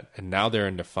experience that. And now they're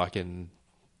in the fucking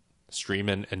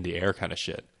streaming in the air kind of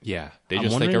shit. Yeah. They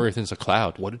just think everything's a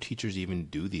cloud. What do teachers even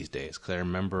do these days? Because I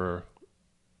remember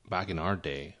back in our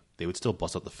day, they would still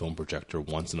bust out the film projector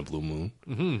once in a blue moon.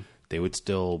 Mm-hmm. They would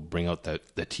still bring out the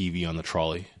TV on the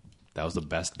trolley. That was the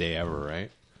best day ever,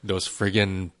 right? Those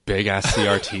friggin' big-ass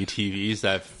CRT TVs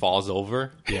that falls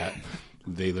over. Yeah.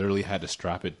 They literally had to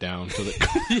strap it down to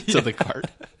the to the cart.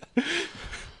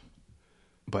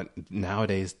 But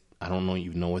nowadays, I don't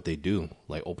even know what they do.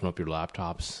 Like, open up your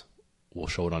laptops. We'll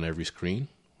show it on every screen.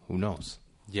 Who knows?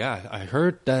 Yeah, I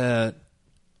heard that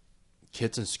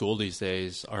kids in school these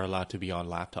days are allowed to be on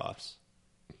laptops.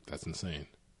 That's insane.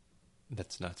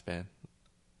 That's nuts, man.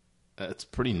 It's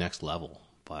pretty next level.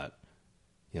 But,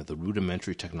 you know, the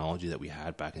rudimentary technology that we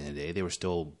had back in the day, they were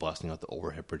still busting out the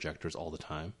overhead projectors all the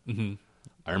time. Mm-hmm.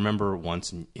 I remember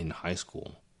once in high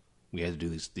school, we had to do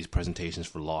these presentations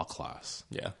for law class.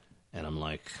 Yeah. And I'm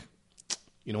like,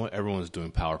 you know what? Everyone's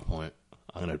doing PowerPoint.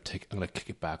 I'm gonna kick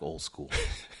it back old school.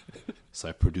 So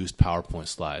I produced PowerPoint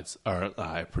slides, or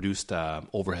I produced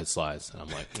overhead slides, and I'm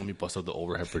like, let me bust out the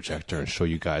overhead projector and show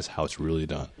you guys how it's really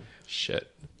done. Shit.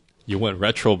 You went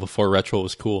retro before retro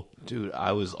was cool. Dude,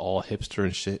 I was all hipster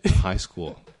and shit in high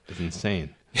school. It's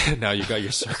insane. Now you got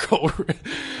your circle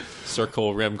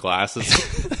rim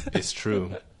glasses. It's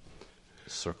true.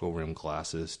 Circle rim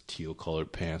glasses, teal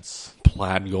colored pants,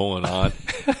 plaid going on.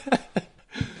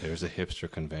 There's a hipster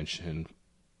convention.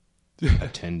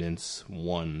 Attendance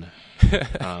 1.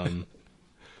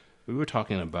 We were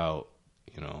talking about,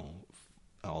 you know,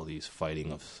 all these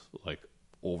fighting of like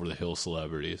over the hill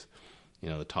celebrities. You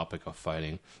know, the topic of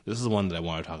fighting. This is one that I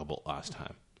wanted to talk about last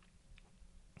time.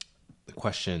 The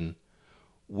question: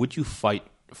 would you fight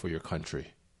for your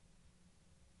country?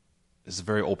 This is a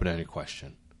very open-ended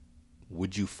question.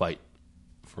 Would you fight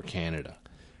for Canada?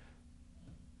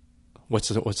 What's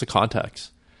the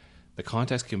context? The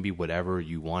context can be whatever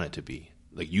you want it to be.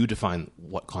 Like, you define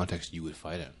what context you would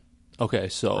fight in. Okay,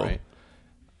 so right?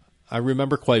 I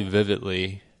remember quite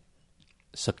vividly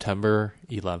September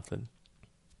 11th,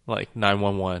 like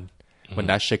 911, when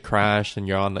that shit crashed and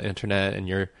you're on the internet and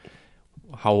you're,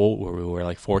 how old were we? We were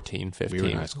like 14, 15. We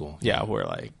were in high school. Yeah, we're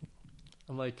like,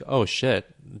 I'm like, oh shit,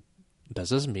 does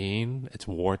this mean it's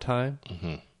wartime?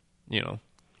 Mm-hmm. You know,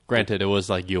 granted, it was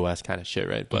like U.S. kind of shit,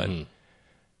 right? But, you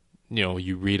know,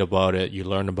 you read about it, you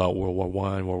learn about World War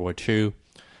I, World War II,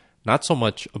 not so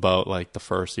much about like the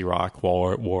first Iraq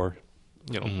war,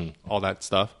 you know, all that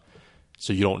stuff.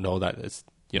 So you don't know that it's,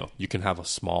 you know, you can have a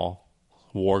small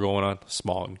war going on,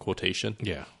 small in quotation.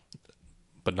 Yeah.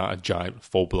 But not a giant,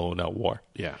 full-blown out war.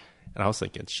 Yeah. And I was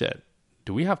thinking, shit,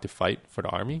 do we have to fight for the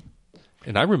army?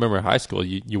 And I remember in high school,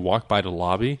 you walk by the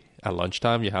lobby at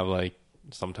lunchtime, you have like,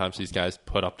 sometimes these guys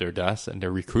put up their desks and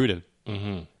they're recruited.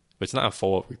 Mm-hmm. But it's not a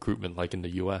full recruitment like in the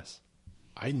U.S.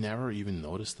 I never even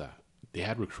noticed that. They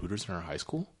had recruiters in our high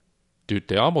school? Dude,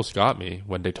 they almost got me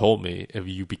when they told me if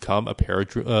you become a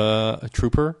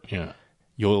paratrooper yeah,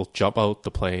 you'll jump out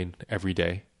the plane every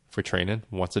day for training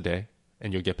once a day,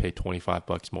 and you'll get paid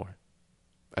 $25 more.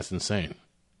 That's insane.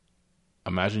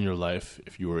 Imagine your life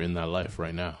if you were in that life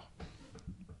right now.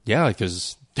 Yeah,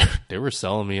 because they were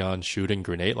selling me on shooting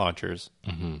grenade launchers.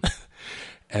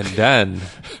 And then,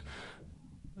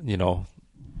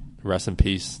 rest in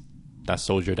peace, that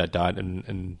soldier that died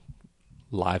in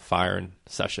live firing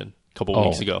session a couple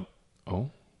weeks ago. Oh,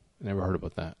 I never heard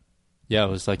about that. Yeah, it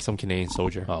was like some Canadian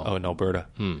soldier in Alberta.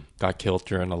 Got killed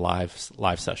during a live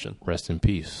session. Rest in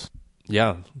peace.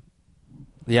 Yeah.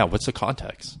 Yeah, what's the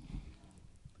context?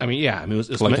 I mean, yeah. I mean, it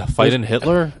was like a fight in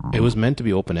Hitler? It was meant to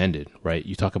be open-ended, right?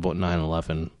 You talk about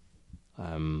 9/11.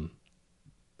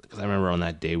 Because I remember on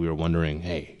that day we were wondering,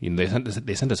 hey, they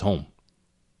sent us home.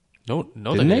 No,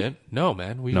 they didn't. No,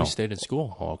 man. We stayed in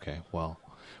school. Oh, okay. Well,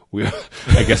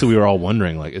 I guess we were all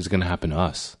wondering, like, is it going to happen to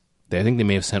us? I think they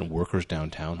may have sent workers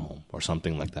downtown home or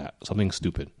something like that. Something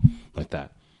stupid like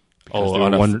that.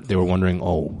 Because they were wondering,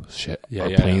 oh, shit, our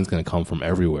plane's going to come from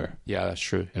everywhere. Yeah, that's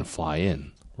true. And fly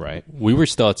in, right? We were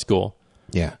still at school.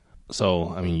 Yeah.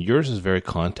 So, I mean, yours is very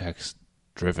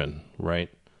context-driven, right?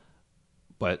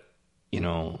 But,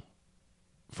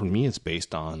 for me, it's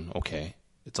based on, okay,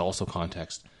 it's also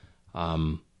context.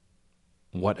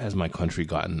 What has my country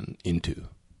gotten into,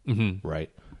 right?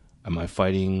 Am I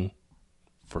fighting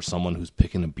for someone who's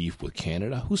picking a beef with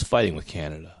Canada? Who's fighting with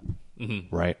Canada,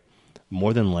 right?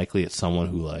 More than likely, it's someone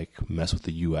who, messed with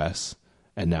the U.S.,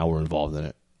 and now we're involved in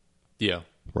it. Yeah.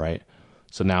 Right?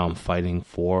 So now I'm fighting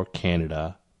for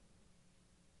Canada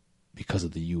because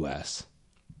of the U.S.,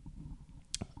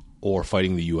 or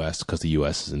fighting the U.S. because the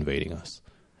U.S. is invading us.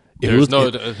 If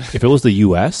it was the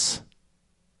U.S.,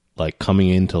 coming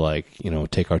in to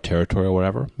take our territory or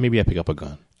whatever, maybe I pick up a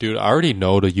gun. Dude, I already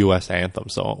know the U.S. anthem,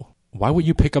 so why would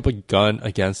you pick up a gun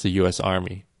against the U.S.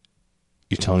 Army?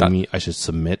 You're telling me I should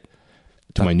submit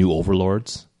to my new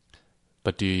overlords?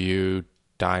 But do you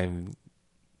die in...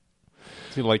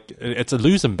 it's a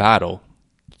losing battle.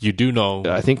 You do know...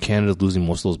 I think Canada's losing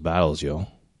most of those battles, yo.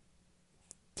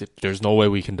 There's no way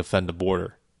we can defend the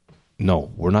border.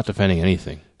 No, we're not defending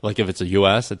anything. If it's the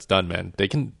U.S., it's done, man. They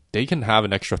can have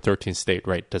an extra 13th state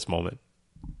right this moment.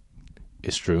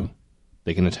 It's true.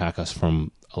 They can attack us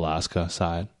from Alaska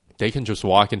side. They can just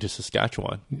walk into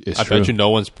Saskatchewan. I bet you no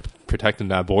one's protecting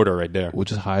that border right there. We'll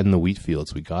just hide in the wheat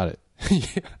fields. We got it.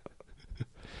 Yeah.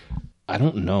 I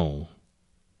don't know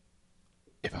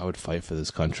if I would fight for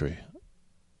this country.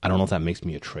 I don't know if that makes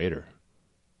me a traitor.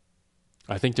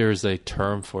 I think there is a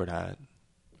term for that.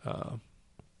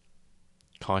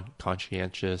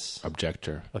 Conscientious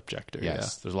objector. Yes. Yeah.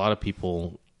 There's a lot of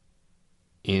people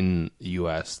in the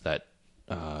U.S. that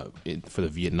for the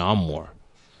Vietnam War.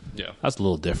 Yeah. That's a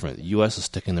little different. The U.S. is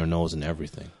sticking their nose in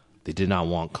everything. They did not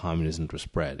want communism to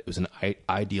spread. It was an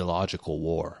ideological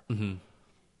war.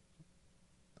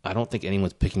 I don't think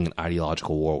anyone's picking an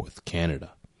ideological war with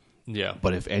Canada. Yeah.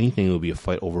 But if anything, it would be a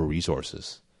fight over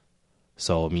resources.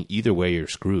 So, I mean, either way, you're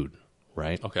screwed,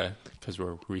 right? Okay, because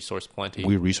we're resource plenty.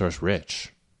 We're resource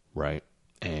rich, right?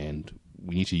 And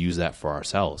we need to use that for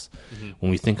ourselves.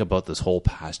 When we think about this whole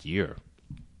past year,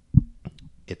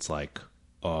 it's like,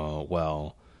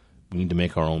 well, we need to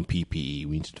make our own PPE.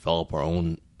 We need to develop our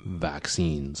own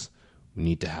vaccines. We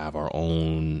need to have our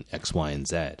own X, Y, and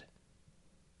Z.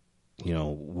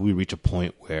 We reach a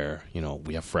point where,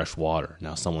 we have fresh water.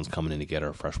 Now someone's coming in to get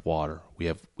our fresh water. We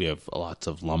have lots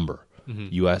of lumber.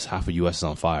 Half of U.S. is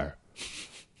on fire.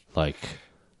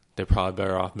 They're probably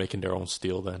better off making their own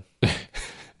steel then.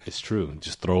 It's true.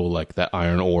 Just throw that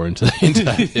iron ore into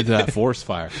that forest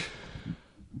fire.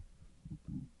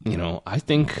 I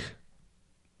think,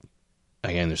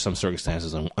 again, there's some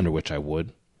circumstances under which I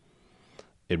would.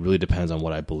 It really depends on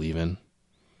what I believe in.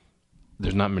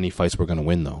 There's not many fights we're going to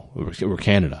win, though. We're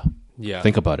Canada. Yeah.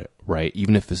 Think about it, right?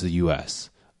 Even if it's the U.S.,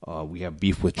 we have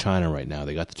beef with China right now.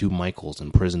 They got the two Michaels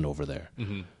in prison over there.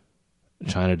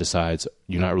 China decides,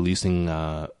 you're not releasing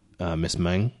Miss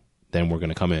Meng, then we're going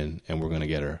to come in and we're going to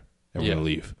get her and we're going to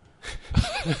leave.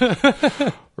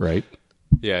 Right?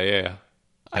 Yeah.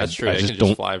 That's true. They can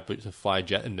just fly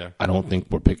jet in there. I don't think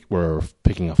we're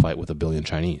picking a fight with 1 billion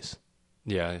Chinese.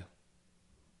 Yeah.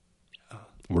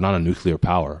 We're not a nuclear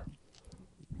power,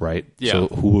 right? Yeah. So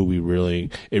who are we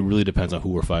really? It really depends on who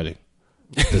we're fighting.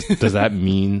 Does that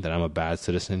mean that I'm a bad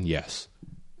citizen? Yes.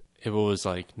 If it was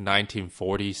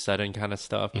 1940s setting kind of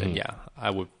stuff, then yeah, I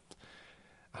would.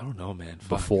 I don't know, man.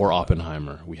 Before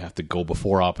Oppenheimer, we have to go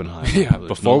before Oppenheimer. Yeah,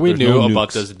 before we knew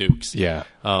about those nukes. Yeah.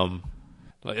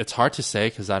 It's hard to say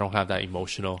because I don't have that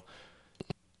emotional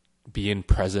being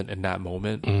present in that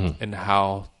moment and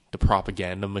how the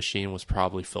propaganda machine was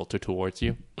probably filtered towards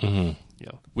you. You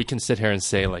know, we can sit here and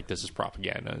say like this is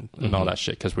propaganda and all that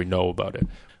shit because we know about it.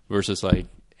 Versus like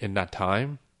in that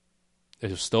time, it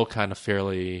was still kind of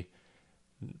fairly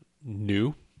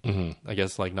new. I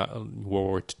guess like not World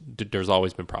War II, there's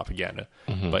always been propaganda,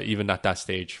 but even at that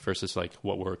stage versus like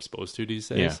what we're exposed to these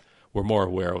days, we're more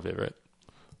aware of it. Right?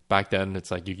 Back then, it's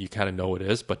like you kind of know it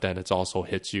is, but then it's also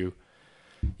hits you,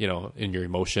 you know, in your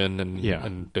emotion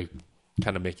and they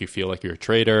kind of make you feel like you're a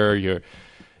traitor.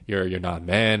 You're not a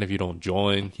man if you don't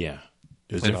join. Yeah.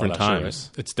 There's And different all that shit, times.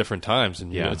 right? It's different times,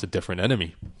 and you know, it's a different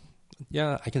enemy.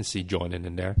 Yeah, I can see joining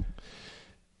in there.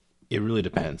 It really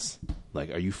depends.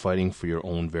 Like, are you fighting for your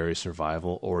own very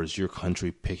survival, or is your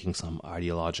country picking some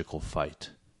ideological fight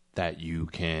that you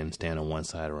can stand on one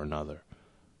side or another?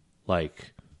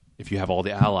 Like, if you have all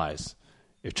the allies,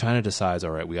 if China decides,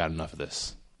 all right, we got enough of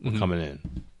this, we're coming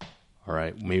in. All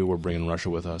right, maybe we're bringing Russia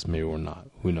with us, maybe we're not.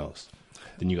 Who knows?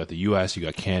 Then you got the U.S., you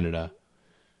got Canada,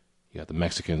 you got the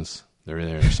Mexicans. They're in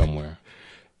there somewhere.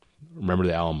 Remember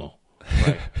the Alamo,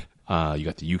 right? You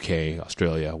got the UK,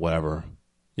 Australia, whatever.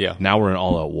 Yeah. Now we're in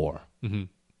all-out war.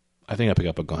 I think I pick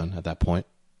up a gun at that point.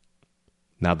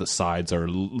 Now the sides are a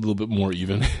little bit more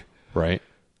even, right?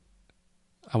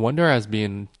 I wonder, as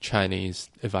being Chinese,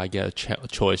 if I get a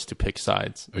choice to pick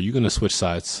sides. Are you going to switch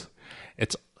sides?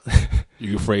 It's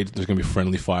You afraid there's going to be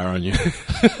friendly fire on you?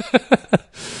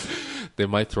 they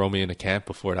might throw me in a camp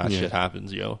before that Yeah. shit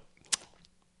happens, yo.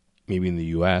 Maybe in the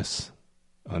U.S.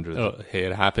 under the, Hey,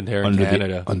 it happened here in under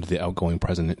Canada. the under the outgoing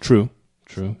president. True.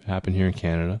 It happened here in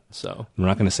Canada. So We're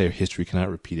not going to say history cannot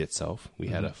repeat itself. We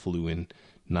had a flu in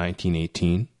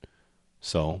 1918,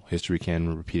 so history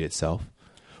can repeat itself.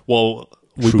 well,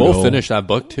 we Trudeau. both finished that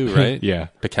book too, right? Yeah.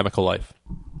 The Chemical Life.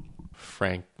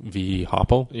 Frank V.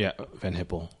 Hoppel. Yeah, Van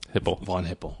Hippel. Hippel. Von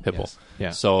Hippel. Hippel. Yes. Yeah.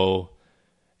 So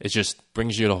it just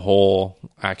brings you the whole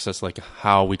access, like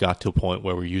how we got to a point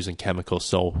where we're using chemicals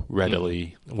so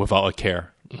readily without a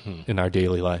care in our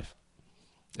daily life.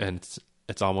 And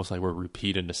it's almost like we're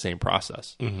repeating the same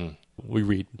process. We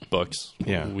read books.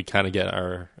 Yeah. We kind of get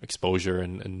our exposure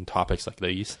in topics like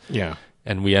these. Yeah.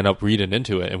 And we end up reading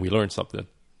into it and we learn something.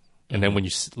 And then when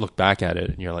you look back at it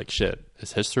and you're like, shit,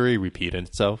 is history repeating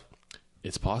itself?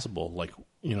 It's possible. Like,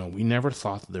 you know, we never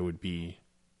thought that there would be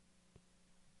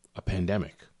a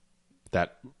pandemic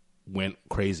that went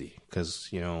crazy because,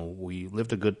 you know, we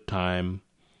lived a good time.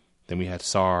 Then we had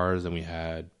SARS, and we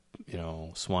had, you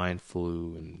know, swine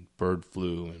flu and bird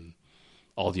flu and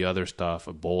all the other stuff,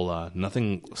 Ebola.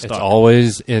 Nothing stuck. It's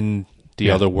always in the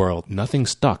Yeah. other world. Nothing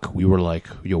stuck. We were like,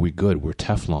 yo, we good. We're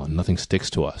Teflon. Nothing sticks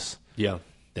to us. Yeah.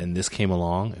 Then this came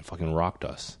along and fucking rocked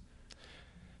us.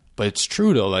 But it's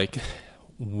true though, like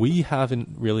we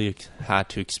haven't really had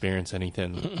to experience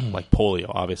anything like polio.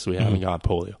 Obviously, we haven't got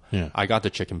polio. Yeah. I got the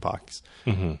chicken pox.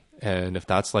 And if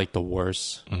that's like the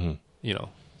worst, you know,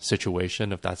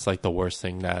 situation, if that's like the worst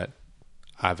thing that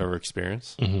I've ever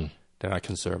experienced, then I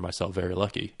consider myself very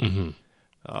lucky.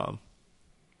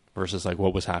 Versus like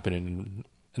what was happening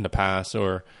in the past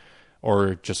or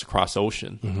just across the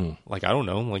ocean. Like, I don't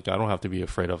know. Like, I don't have to be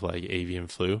afraid of like avian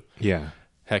flu. Yeah.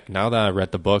 Heck, now that I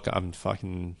read the book, I'm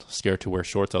fucking scared to wear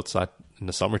shorts outside in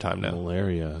the summertime now.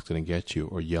 Malaria is going to get you,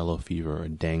 or yellow fever, or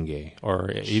dengue. Or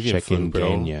avian flu, bro.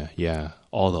 Chikungunya, yeah,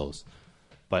 all those.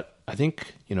 But I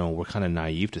think, you know, we're kind of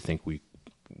naive to think we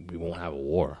won't have a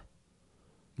war.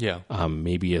 Yeah.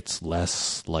 Maybe it's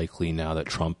less likely now that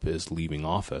Trump is leaving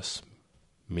office.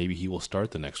 Maybe he will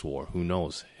start the next war. Who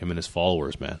knows? Him and his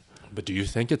followers, man. But do you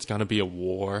think it's going to be a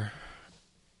war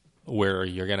where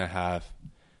you're going to have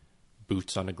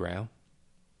boots on the ground?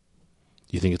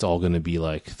 Do you think it's all going to be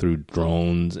like through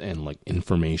drones and like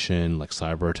information, like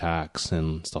cyber attacks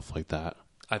and stuff like that?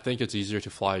 I think it's easier to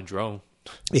fly a drone.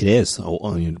 It is. Oh,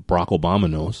 I mean, Barack Obama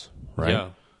knows, right?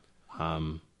 Yeah.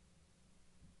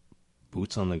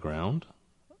 Boots on the ground?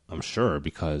 I'm sure,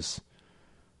 because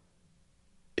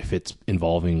if it's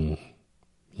involving,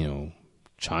 you know,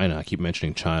 China, I keep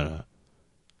mentioning China.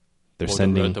 They're Or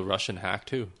sending the Russian hack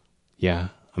too. Yeah.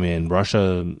 I mean,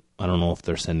 Russia, I don't know if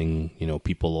they're sending, you know,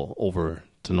 people over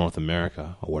to North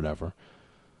America or whatever.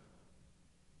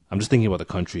 I'm just thinking about the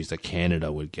countries that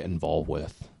Canada would get involved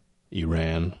with.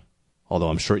 Iran. Although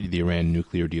I'm sure the Iran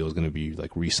nuclear deal is going to be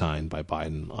like re-signed by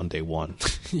Biden on day one.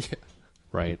 Yeah.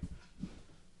 Right?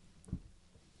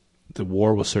 The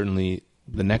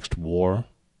next war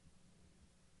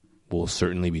will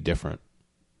certainly be different.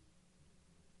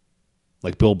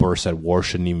 Like Bill Burr said, war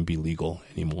shouldn't even be legal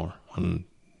anymore. I'm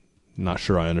not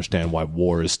sure I understand why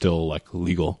war is still like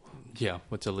legal. Yeah.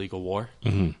 What's a legal war?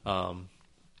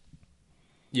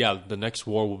 Yeah. The next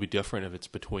war will be different if it's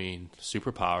between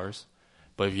superpowers.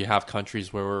 But if you have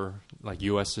countries where like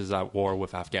U.S. is at war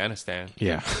with Afghanistan,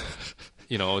 Yeah.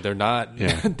 you know, they're not.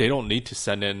 Yeah. They don't need to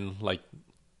send in like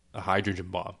a hydrogen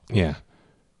bomb. Yeah.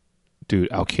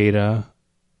 Dude, Al Qaeda,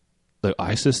 the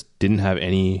ISIS didn't have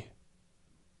any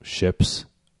ships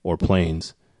or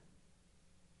planes,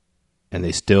 and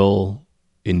they still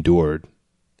endured,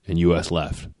 and U.S.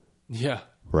 left. Yeah.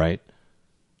 Right?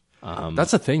 That's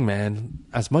the thing, man.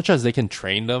 As much as they can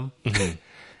train them,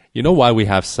 you know why we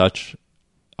have such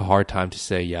a hard time to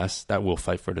say yes that we'll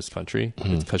fight for this country?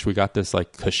 It's because we got this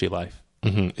like cushy life.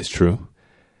 It's true.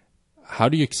 How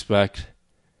do you expect,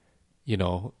 you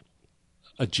know,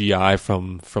 a GI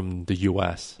from the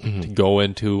U.S. to go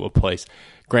into a place?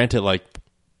 Granted, like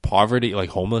poverty, like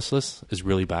homelessness, is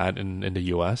really bad in the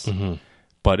U.S.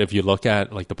 But if you look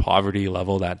at like the poverty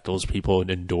level that those people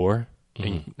endure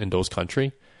in those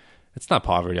countries, it's not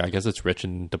poverty. I guess it's rich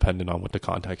and dependent on what the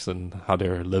context and how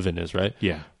their living is, right?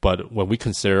 Yeah. But when we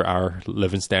consider our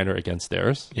living standard against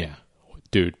theirs, Yeah.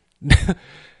 dude,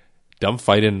 them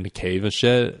fighting in the cave and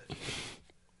shit,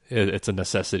 it's a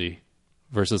necessity.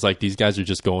 Versus like these guys are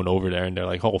just going over there and they're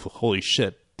like, oh, holy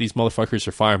shit, these motherfuckers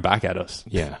are firing back at us.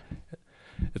 Yeah.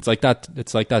 It's like that.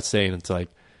 It's like that saying. It's like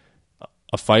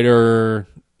a fighter.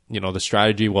 You know, the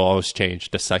strategy will always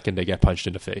change the second they get punched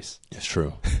in the face. It's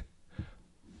true.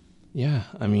 Yeah,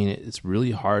 I mean, it's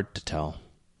really hard to tell.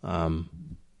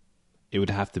 It would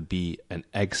have to be an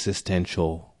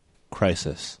existential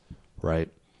crisis, right?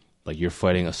 Like you're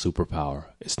fighting a superpower.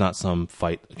 It's not some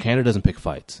fight. Canada doesn't pick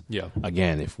fights. Yeah.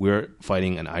 Again, if we're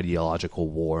fighting an ideological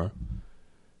war,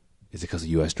 is it because the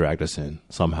U.S. dragged us in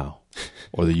somehow,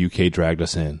 or the U.K. dragged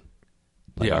us in?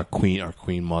 Like Yeah. our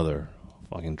queen mother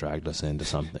fucking dragged us into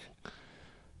something.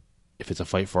 If it's a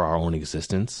fight for our own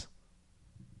existence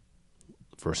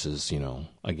versus, you know,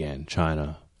 again,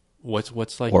 China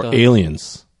What's like or the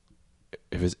aliens.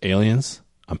 If it's aliens,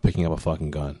 I'm picking up a fucking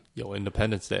gun.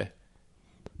 Independence Day?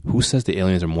 Who says the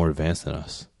aliens are more advanced than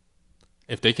us?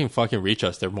 If they can fucking reach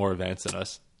us, they're more advanced than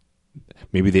us.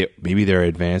 Maybe they're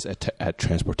advanced at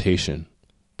transportation,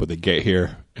 but they get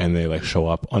here and they like show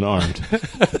up unarmed,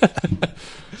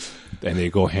 and they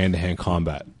go hand to hand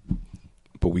combat.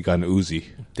 But we got an Uzi.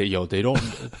 They don't.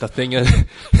 The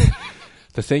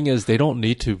thing is, they don't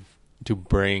need to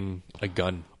bring a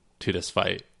gun to this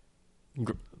fight.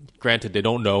 Granted, they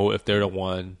don't know if they're the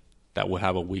one that would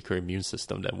have a weaker immune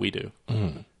system than we do.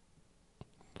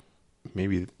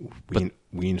 Maybe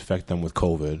we infect them with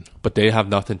COVID. But they have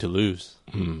nothing to lose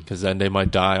because then they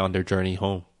might die on their journey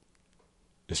home.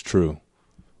 It's true.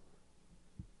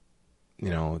 You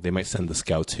know, they might send the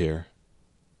scouts here.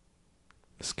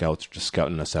 The scouts are just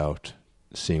scouting us out,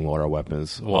 seeing what our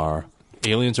weapons are.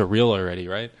 Aliens are real already,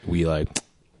 right? We like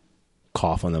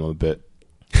cough on them a bit,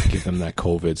 give them that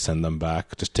COVID, send them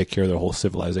back, just take care of their whole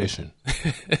civilization.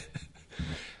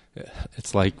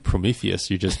 It's like Prometheus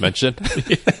you just mentioned.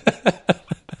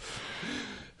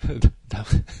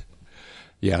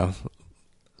 Yeah.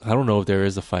 I don't know if there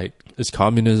is a fight. Is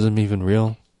communism even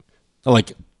real?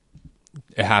 Like,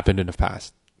 it happened in the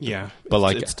past. Yeah. But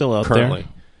like it's still out currently,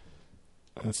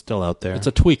 there. It's still out there. it's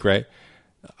a tweak, right?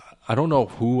 I don't know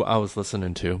who I was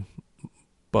listening to,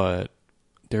 but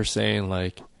they're saying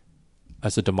like,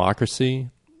 as a democracy,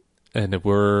 and if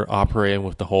we're operating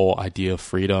with the whole idea of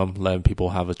freedom, letting people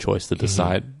have a choice to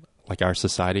decide, like our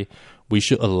society, we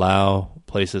should allow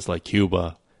places like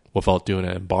Cuba without doing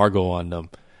an embargo on them,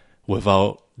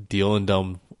 without dealing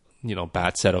them, you know,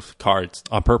 bad set of cards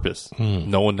on purpose,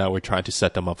 knowing that we're trying to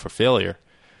set them up for failure,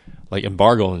 like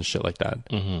embargo and shit like that.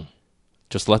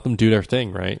 Just let them do their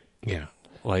thing, right? Yeah.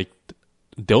 Like,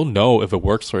 they'll know if it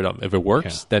works for them. If it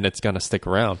works, then it's going to stick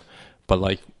around. But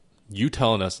like, you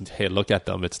telling us, hey, look at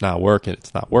them, it's not working.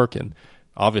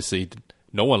 Obviously,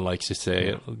 no one likes to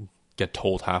say, get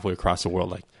told halfway across the world,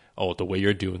 like, oh, the way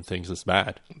you're doing things is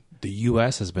bad. The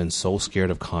U.S. has been so scared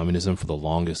of communism for the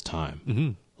longest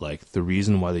time. Like, the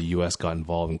reason why the U.S. got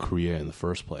involved in Korea in the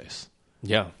first place.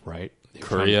 Yeah. Right?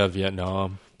 Korea,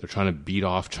 Vietnam. They're trying to beat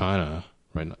off China.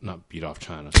 Right? Not beat off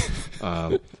China.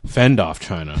 Fend off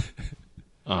China.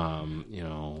 You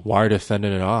know. Why are they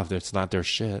fending it off? It's not their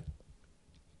shit.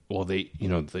 Well, the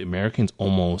Americans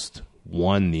almost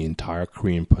won the entire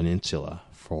Korean peninsula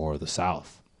for the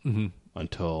South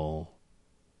until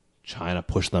China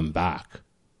pushed them back.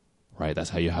 Right?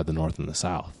 That's how you had the North and the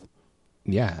South.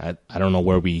 Yeah, I don't know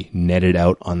where we netted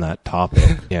out on that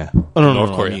topic. Yeah. Oh, no,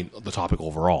 North Korea. I mean, the topic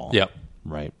overall. Yep.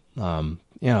 Right.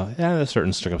 You know, there's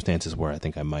certain circumstances where I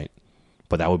think I might,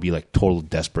 but that would be like total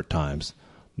desperate times,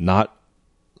 not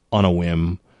on a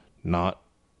whim, not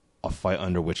a fight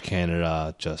under which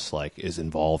Canada just like is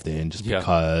involved in just Yeah.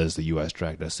 because the U.S.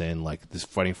 dragged us in. Like this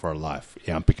fighting for our life.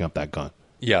 Yeah, I'm picking up that gun.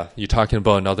 Yeah, you're talking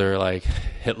about another like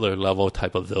Hitler level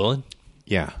type of villain.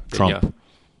 Yeah, Then Trump. yeah.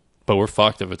 But we're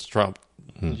fucked if it's Trump.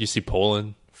 You see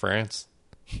Poland, France.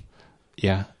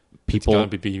 Yeah, It's going people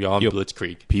to be beyond Yo-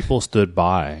 Blitzkrieg. people stood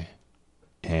by,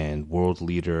 and world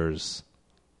leaders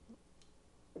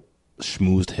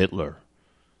schmoozed Hitler.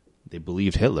 They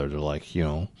believed Hitler. They're like, you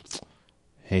know,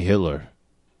 hey Hitler,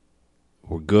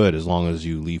 we're good as long as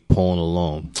you leave Poland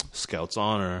alone. Scout's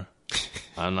honor.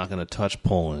 I'm not going to touch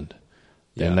Poland.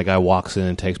 Then Yeah. the guy walks in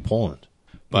and takes Poland.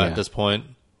 But Yeah. at this point,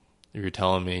 if you're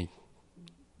telling me,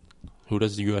 who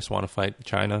does the U.S. want to fight?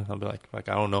 China? I'll be like, I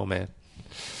don't know, man.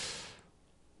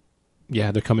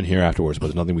 Yeah, they're coming here afterwards, but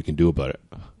there's nothing we can do about it.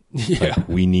 Yeah. Like,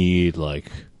 we need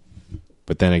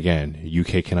but then again,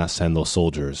 UK cannot send those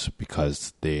soldiers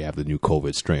because they have the new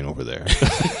COVID strain over there.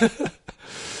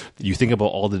 You think about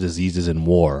all the diseases in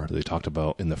war they talked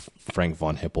about in the Frank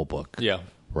von Hippel book, Yeah.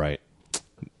 right?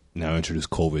 Now introduce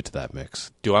COVID to that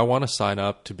mix. Do I want to sign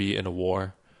up to be in a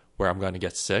war where I'm going to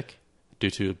get sick due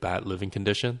to a bad living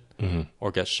condition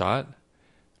or get shot,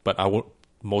 but I will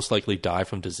most likely die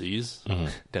from disease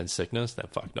than sickness? Then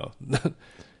fuck no.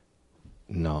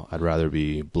 No, I'd rather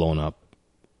be blown up.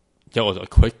 Yo, a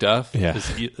quick death Yeah.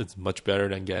 it's much better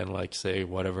than getting like, say,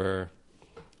 whatever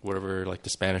like the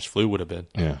Spanish flu would have been.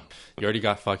 Yeah. You already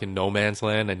got fucking no man's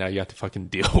land, and now you have to fucking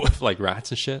deal with like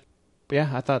rats and shit. But yeah,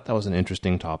 I thought that was an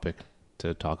interesting topic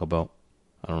to talk about.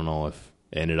 I don't know if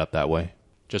it ended up that way.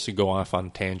 Just to go off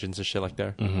on tangents and shit like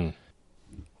that.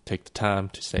 Take the time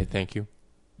to say thank you.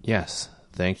 Yes.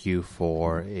 Thank you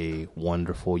for a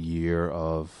wonderful year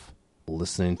of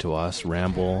listening to us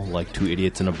ramble like two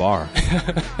idiots in a bar.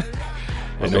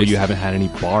 I know you haven't had any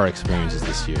bar experiences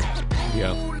this year.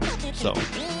 Yeah. So,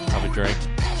 have a drink.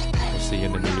 We'll see you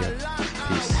in the new year.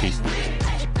 Peace.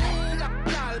 Peace.